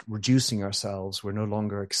just reducing ourselves. We're no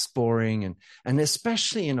longer exploring, and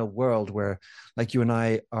especially in a world where, like you and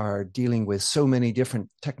I are dealing with so many different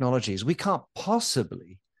technologies, we can't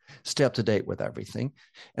possibly stay up to date with everything.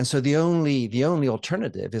 And so the only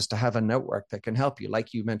alternative is to have a network that can help you,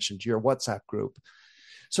 like you mentioned, your WhatsApp group.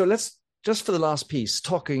 So let's just, for the last piece,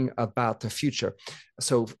 talking about the future.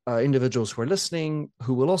 So individuals who are listening,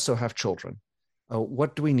 who will also have children.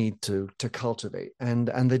 What do we need to cultivate? And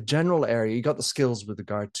the general area, you got the skills with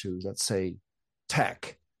regard to, let's say,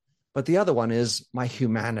 tech, but the other one is my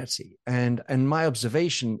humanity. And my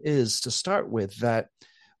observation is, to start with, that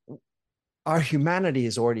our humanity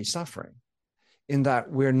is already suffering, in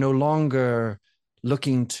that we're no longer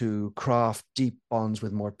looking to craft deep bonds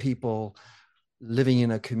with more people, living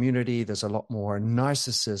in a community. There's a lot more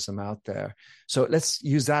narcissism out there. So let's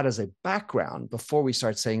use that as a background before we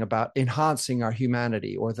start saying about enhancing our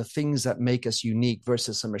humanity or the things that make us unique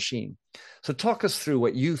versus a machine. So talk us through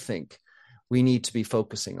what you think we need to be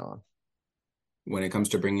focusing on when it comes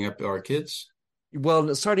to bringing up our kids.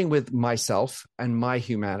 Well, starting with myself and my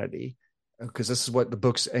humanity, because this is what the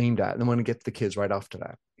book's aimed at, and I want to get to the kids right after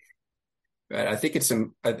that. I think it's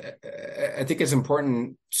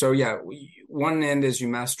important. So yeah, one end is you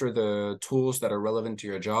master the tools that are relevant to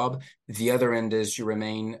your job. The other end is you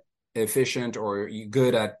remain efficient or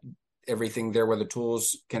good at everything there where the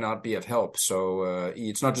tools cannot be of help. So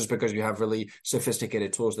it's not just because you have really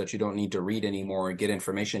sophisticated tools that you don't need to read anymore or get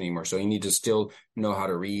information anymore. So you need to still know how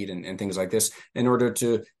to read and things like this in order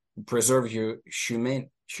to preserve your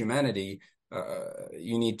humanity.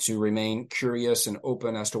 You need to remain curious and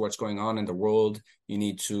open as to what's going on in the world. You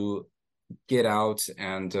need to get out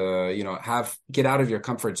and get out of your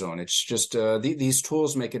comfort zone. It's just these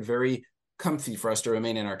tools make it very comfy for us to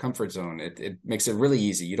remain in our comfort zone. It makes it really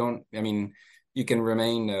easy. You can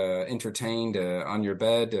remain entertained on your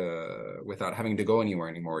bed without having to go anywhere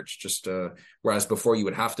anymore. It's just whereas before you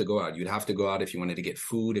would have to go out. You'd have to go out if you wanted to get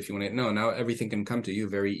food. Now everything can come to you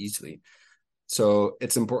very easily. So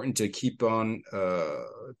it's important to keep on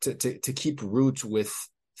to keep root with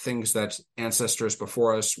things that ancestors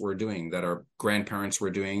before us were doing, that our grandparents were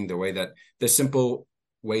doing, the simple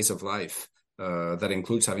ways of life. That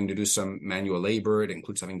includes having to do some manual labor. It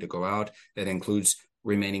includes having to go out. It includes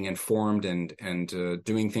remaining informed and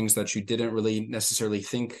doing things that you didn't really necessarily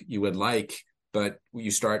think you would like, but you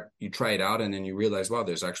try it out, and then you realize, wow,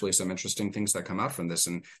 there's actually some interesting things that come out from this.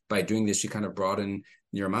 And by doing this, you kind of broaden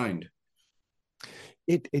your mind.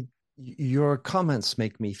 Your comments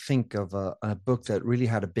make me think of a book that really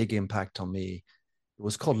had a big impact on me. It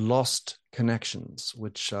was called Lost Connections,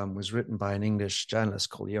 which was written by an English journalist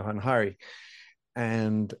called Johann Hari.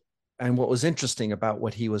 And what was interesting about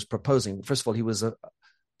what he was proposing, first of all, he was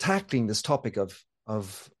tackling this topic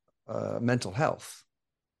of mental health,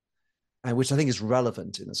 and which I think is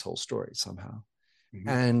relevant in this whole story somehow.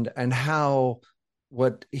 Mm-hmm. And how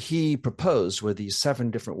what he proposed were these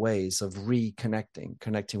 7 different ways of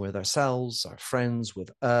connecting with ourselves, our friends, with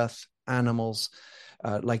earth, animals,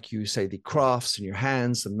 like you say, the crafts in your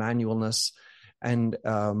hands, the manualness. And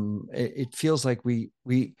it feels like we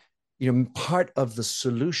part of the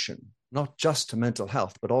solution, not just to mental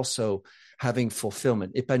health, but also having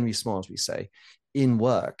fulfillment, épanouissement, as we say, in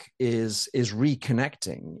work, is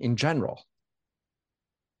reconnecting in general.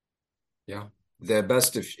 Yeah. The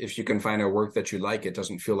best, if you can find a work that you like, it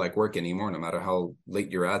doesn't feel like work anymore, no matter how late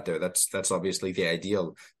you're at there. That's obviously the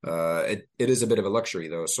ideal. It is a bit of a luxury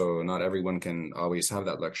though, so not everyone can always have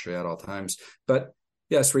that luxury at all times. But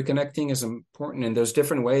yes, reconnecting is important, and there's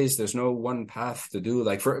different ways. There's no one path to do.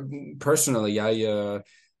 Like personally,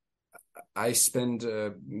 I spend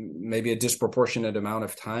maybe a disproportionate amount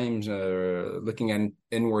of time looking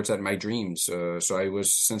inwards at my dreams.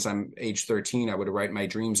 Since I'm age 13, I would write my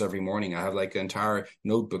dreams every morning. I have like entire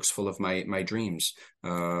notebooks full of my dreams.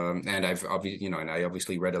 And I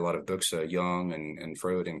obviously read a lot of books, Jung and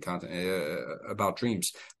Freud and Kant, about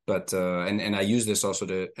dreams. But and I use this also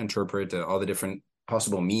to interpret all the different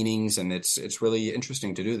possible meanings, and it's really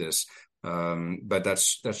interesting to do this. But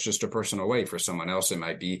that's just a personal way. For someone else, it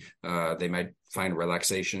might be they might find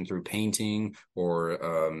relaxation through painting or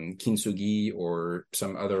kintsugi or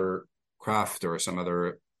some other craft or some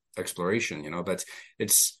other exploration, but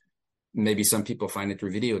it's maybe some people find it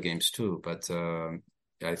through video games too. But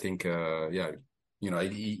I think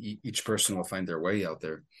each person will find their way out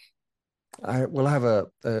there. I have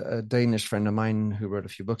a Danish friend of mine who wrote a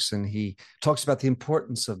few books, and he talks about the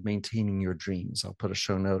importance of maintaining your dreams. I'll put a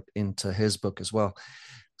show note into his book as well,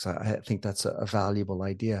 because I think that's a valuable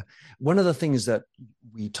idea. One of the things that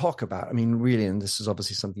we talk about, I mean, really, and this is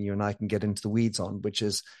obviously something you and I can get into the weeds on, which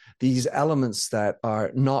is these elements that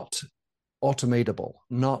are not automatable,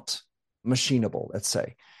 not machinable, let's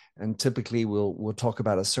say. And typically we'll talk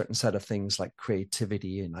about a certain set of things like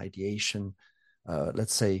creativity and ideation.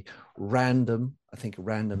 Let's say random. I think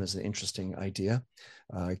random is an interesting idea.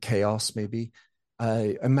 Chaos, maybe.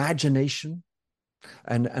 Imagination.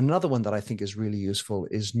 And another one that I think is really useful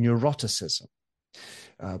is neuroticism.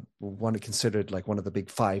 One considered like one of the big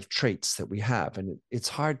 5 traits that we have. And it's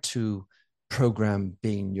hard to program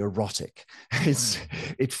being neurotic.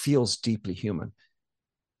 It feels deeply human.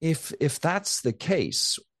 If that's the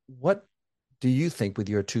case, what do you think with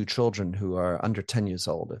your 2 children who are under 10 years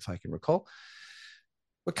old, if I can recall?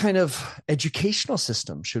 What kind of educational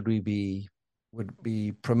system should we be would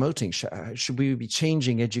be promoting? Should we be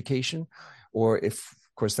changing education? Or if,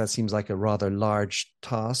 of course, that seems like a rather large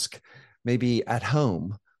task, maybe at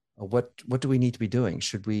home, what do we need to be doing?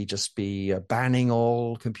 Should we just be banning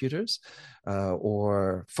all computers,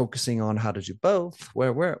 or focusing on how to do both?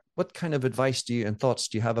 What kind of advice and thoughts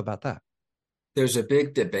do you have about that? There's a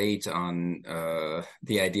big debate on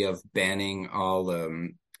the idea of banning all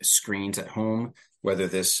screens at home, whether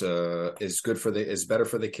this is better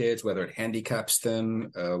for the kids, whether it handicaps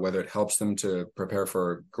them, whether it helps them to prepare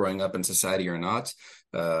for growing up in society or not.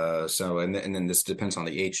 And then this depends on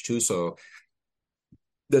the age too. So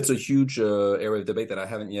that's a huge area of debate that I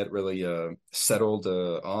haven't yet really settled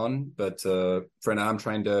on. But for now, I'm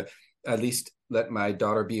trying to at least let my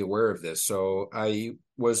daughter be aware of this. So I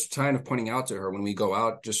was kind of pointing out to her when we go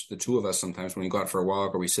out, just the two of us, sometimes when we go out for a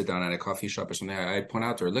walk or we sit down at a coffee shop or something, I point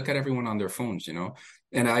out to her, look at everyone on their phones,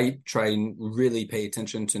 and I try and really pay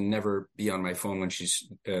attention to never be on my phone when she's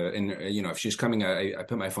if she's coming, I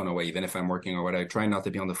put my phone away, even if I'm working or what. I try not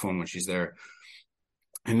to be on the phone when she's there.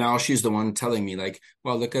 And now she's the one telling me, like,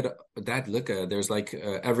 well, look at that. There's like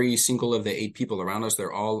every single of the 8 people around us,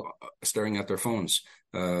 they're all staring at their phones.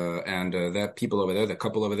 And that people over there, the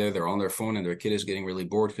couple over there, they're on their phone and their kid is getting really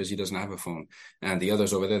bored because he doesn't have a phone. And the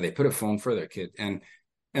others over there, they put a phone for their kid. And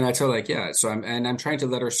I tell her, like, yeah. So I'm trying to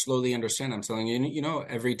let her slowly understand. I'm telling you,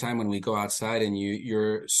 every time when we go outside and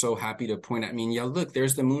you're so happy to point at me and yell, look,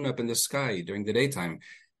 there's the moon up in the sky during the daytime.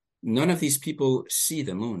 None of these people see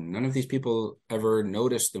the moon. None of these people ever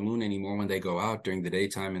notice the moon anymore when they go out during the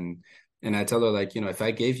daytime. And I tell her, like, if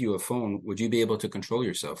I gave you a phone, would you be able to control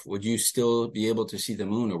yourself? Would you still be able to see the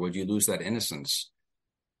moon, or would you lose that innocence?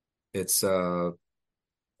 It's a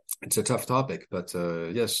tough topic, but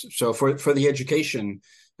yes. So for the education,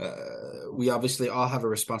 we obviously all have a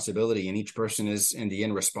responsibility, and each person is in the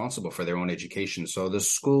end responsible for their own education. So the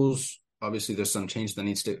schools, obviously, there's some change that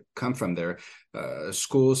needs to come from there.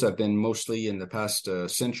 Schools have been mostly in the past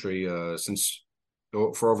century,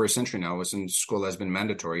 for over a century now, since school has been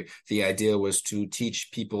mandatory. The idea was to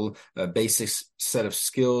teach people a basic set of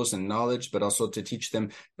skills and knowledge, but also to teach them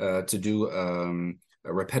to do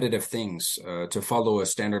repetitive things, to follow a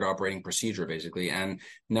standard operating procedure, basically. And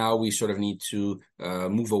now we sort of need to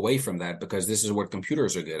move away from that, because this is what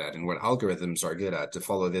computers are good at and what algorithms are good at, to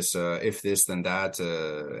follow this if this then that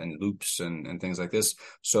and loops and things like this.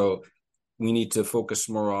 So we need to focus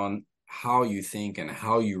more on how you think and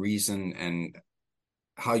how you reason and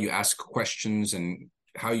how you ask questions and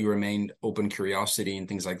how you remain open curiosity and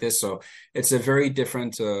things like this. So it's a very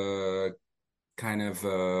different kind of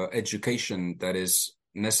education that is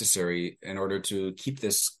necessary in order to keep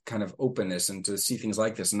this kind of openness and to see things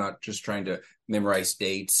like this, not just trying to memorize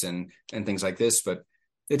dates and things like this. But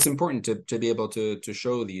it's important to be able to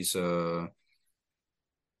show these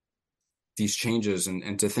changes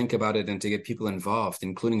and to think about it and to get people involved,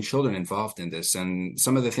 including children involved in this. And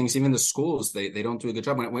some of the things, even the schools, they don't do a good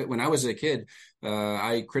job. When I was a kid,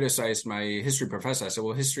 I criticized my history professor. I said,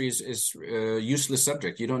 well, history is a useless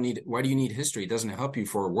subject. Why do you need history? It doesn't help you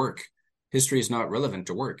for work. History is not relevant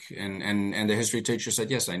to work. And the history teacher said,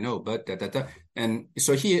 yes, I know, but And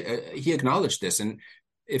so he acknowledged this. And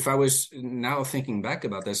if I was now thinking back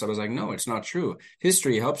about this, I was like, no, it's not true.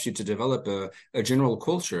 History helps you to develop a general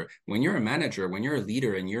culture. When you're a manager, when you're a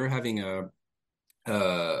leader, and you're having a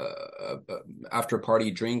after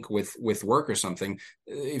party drink with work or something,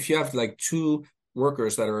 if you have like 2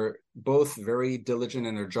 workers that are both very diligent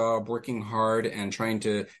in their job, working hard and trying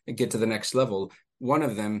to get to the next level, one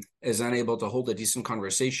of them is unable to hold a decent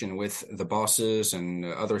conversation with the bosses and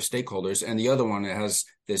other stakeholders, and the other one has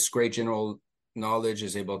this great general knowledge,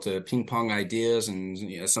 is able to ping pong ideas,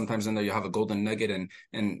 and sometimes in there you have a golden nugget,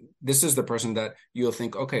 and this is the person that you'll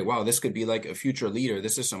think, okay, wow, this could be like a future leader.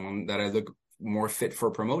 This is someone that I look more fit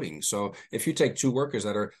for promoting. So if you take 2 workers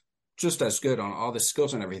that are just as good on all the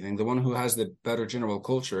skills and everything, the one who has the better general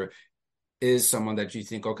culture is someone that you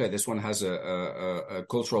think, okay, this one has a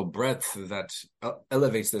cultural breadth that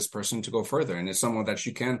elevates this person to go further. And it's someone that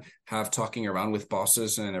you can have talking around with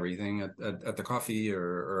bosses and everything at the coffee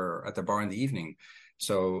or at the bar in the evening.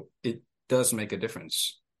 So it does make a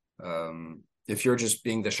difference. If you're just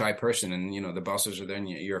being the shy person and, the bosses are there and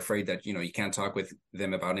you're afraid that, you can't talk with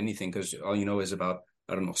them about anything because all you know is about,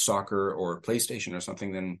 I don't know, soccer or PlayStation or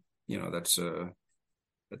something, then, that's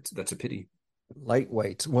a pity.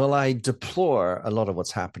 Lightweight. Well, I deplore a lot of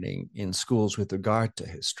what's happening in schools with regard to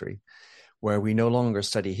history, where we no longer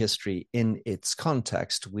study history in its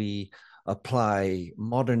context. We apply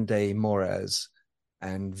modern day mores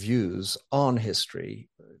and views on history.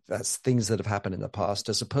 That's things that have happened in the past,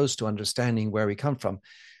 as opposed to understanding where we come from.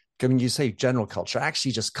 I mean, you say general culture,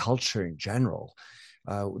 actually just culture in general.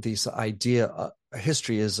 This idea,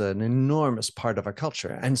 history is an enormous part of our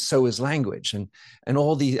culture, and so is language, and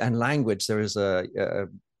language. There is a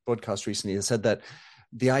broadcast recently that said that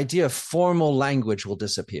the idea of formal language will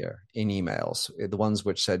disappear in emails. The ones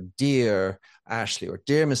which said "Dear Ashley" or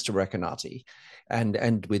 "Dear Mr. Recanati,"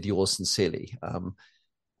 and with yours sincerely.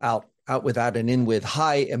 Out with that and in with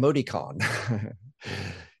 "Hi emoticon."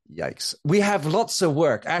 Yikes. We have lots of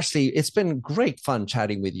work. Ashley, it's been great fun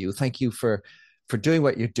chatting with you. Thank you for doing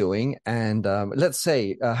what you're doing. And let's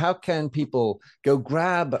say, how can people go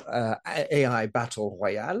grab AI Battle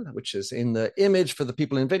Royale, which is in the image for the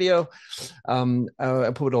people in video?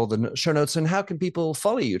 I'll put all the show notes. And how can people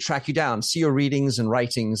follow you, track you down, see your readings and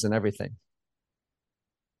writings and everything?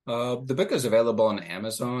 The book is available on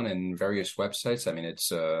Amazon and various websites. I mean,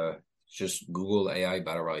 it's just Google AI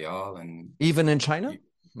Battle Royale. And even in China?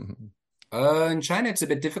 In China, it's a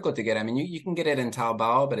bit difficult to get. I mean, you can get it in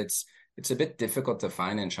Taobao, but it's a bit difficult to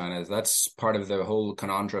find in China. That's part of the whole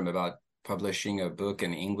conundrum about publishing a book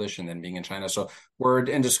in English and then being in China. So we're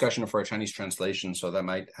in discussion for a Chinese translation, so that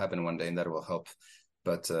might happen one day and that will help.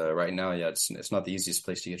 But right now, yeah, it's not the easiest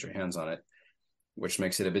place to get your hands on it, which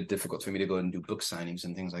makes it a bit difficult for me to go and do book signings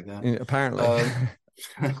and things like that. Yeah, apparently.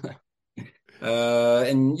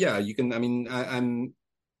 And yeah, you can, I mean,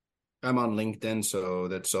 I'm on LinkedIn, so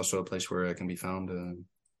that's also a place where I can be found. And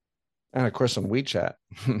of course on WeChat.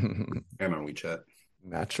 I'm on WeChat.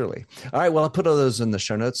 Naturally. All right. Well, I'll put all those in the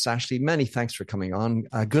show notes. Ashley, many thanks for coming on.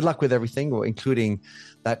 Good luck with everything, including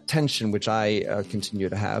that tension, which I continue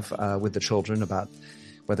to have with the children about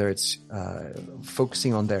whether it's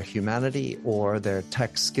focusing on their humanity or their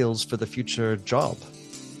tech skills for the future job.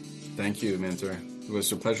 Thank you, Mentor. It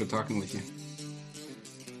was a pleasure talking with you.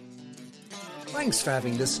 Thanks for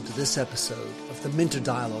having listened to this episode of the Minter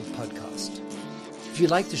Dialogue podcast. If you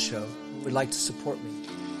like the show and would like to support me,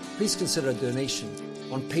 please consider a donation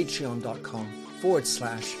on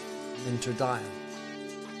patreon.com/MinterDial.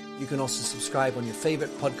 You can also subscribe on your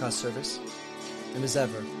favorite podcast service. And as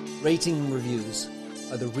ever, rating and reviews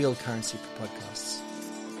are the real currency for podcasts.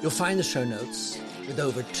 You'll find the show notes with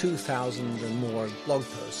over 2,000 and more blog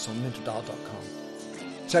posts on minterdial.com.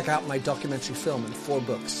 Check out my documentary film and 4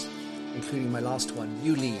 books, including my last one,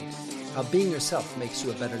 You Lead, How Being Yourself Makes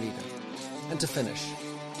You a Better Leader. And to finish,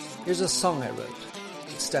 here's a song I wrote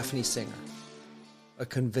with Stephanie Singer, A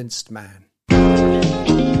Convinced Man.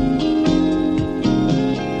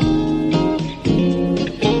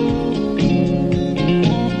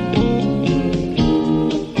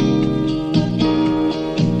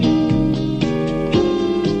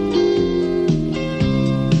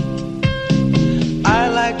 I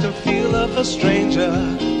like the feel of a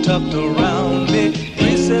stranger tucked around me,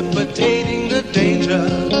 precipitating the danger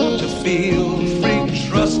to feel free.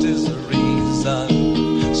 Trust is the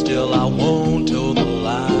reason, still I won't toe the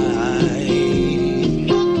line.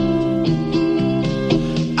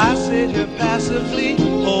 I sit here passively,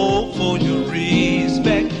 hope for your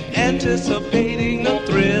respect, anticipating the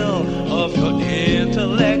thrill of your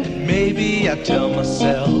intellect. Maybe I tell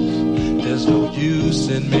myself there's no use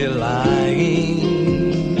in me lying.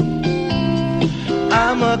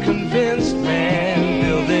 I'm a convinced man,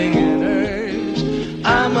 building an urge.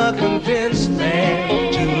 I'm a convinced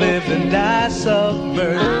man, to live and die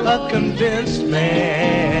submerged. A convinced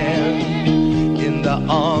man, in the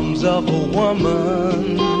arms of a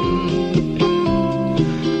woman.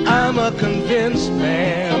 I'm a convinced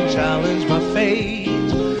man, challenge my fate.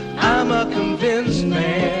 I'm a convinced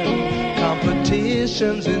man,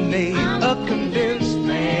 competition's innate. A convinced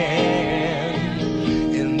man,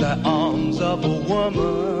 in the arms of a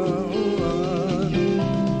woman.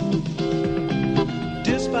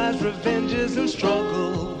 Despise revenges and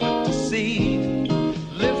struggle with deceit.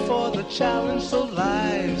 Live for the challenge so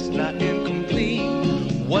life's not incomplete.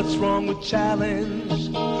 What's wrong with challenge?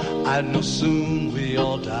 I know soon we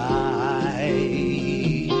all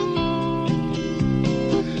die.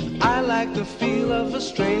 I like the feel of a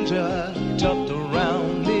stranger tucked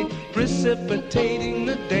around me, precipitating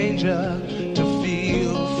the danger to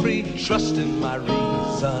feel free. Trust in my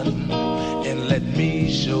reason and let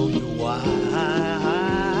me show you why.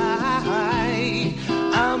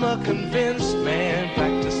 I'm a convinced man,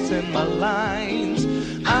 practicing my lines.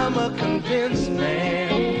 I'm a convinced man,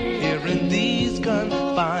 here in these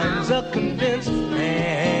confines. A convinced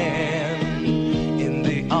man, in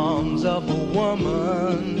the arms of a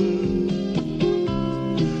woman.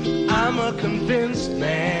 I'm a convinced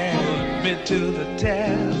man, admit to the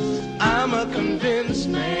test. I'm a convinced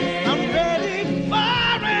man, I'm ready for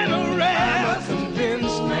an arrest. I'm a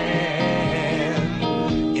convinced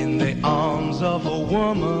man, in the arms of a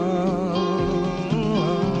woman.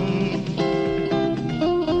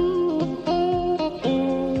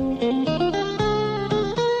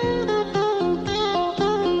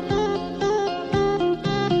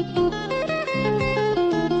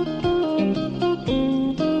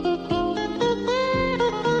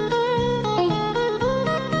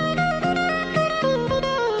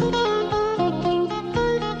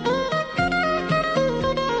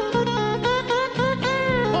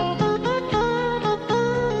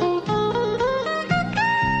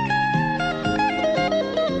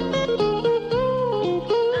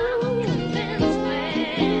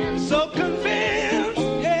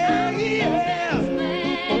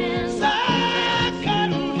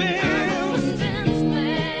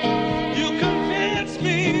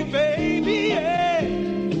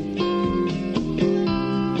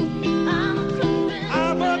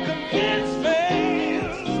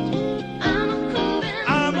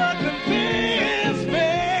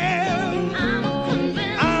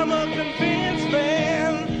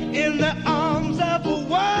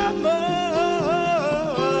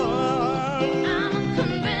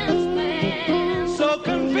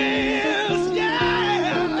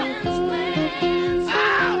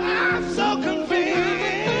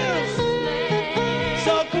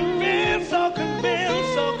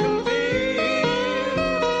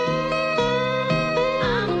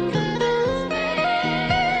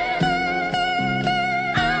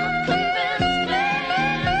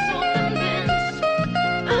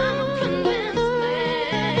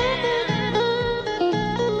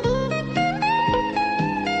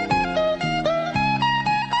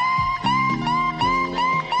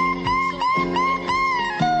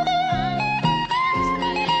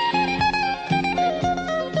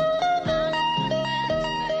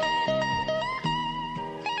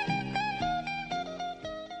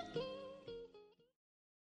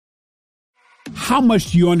 How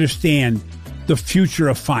much do you understand the future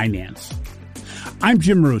of finance? I'm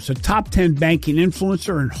Jim Roos, a top 10 banking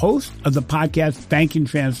influencer and host of the podcast Banking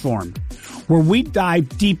Transformed, where we dive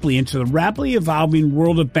deeply into the rapidly evolving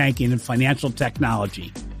world of banking and financial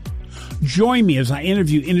technology. Join me as I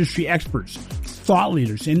interview industry experts, thought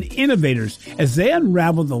leaders, and innovators as they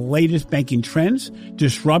unravel the latest banking trends,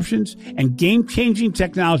 disruptions, and game-changing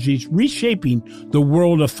technologies reshaping the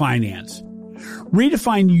world of finance.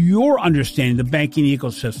 Redefine your understanding of the banking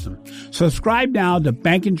ecosystem. Subscribe now to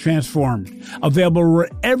Banking Transformed, available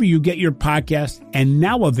wherever you get your podcasts and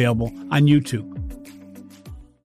now available on YouTube.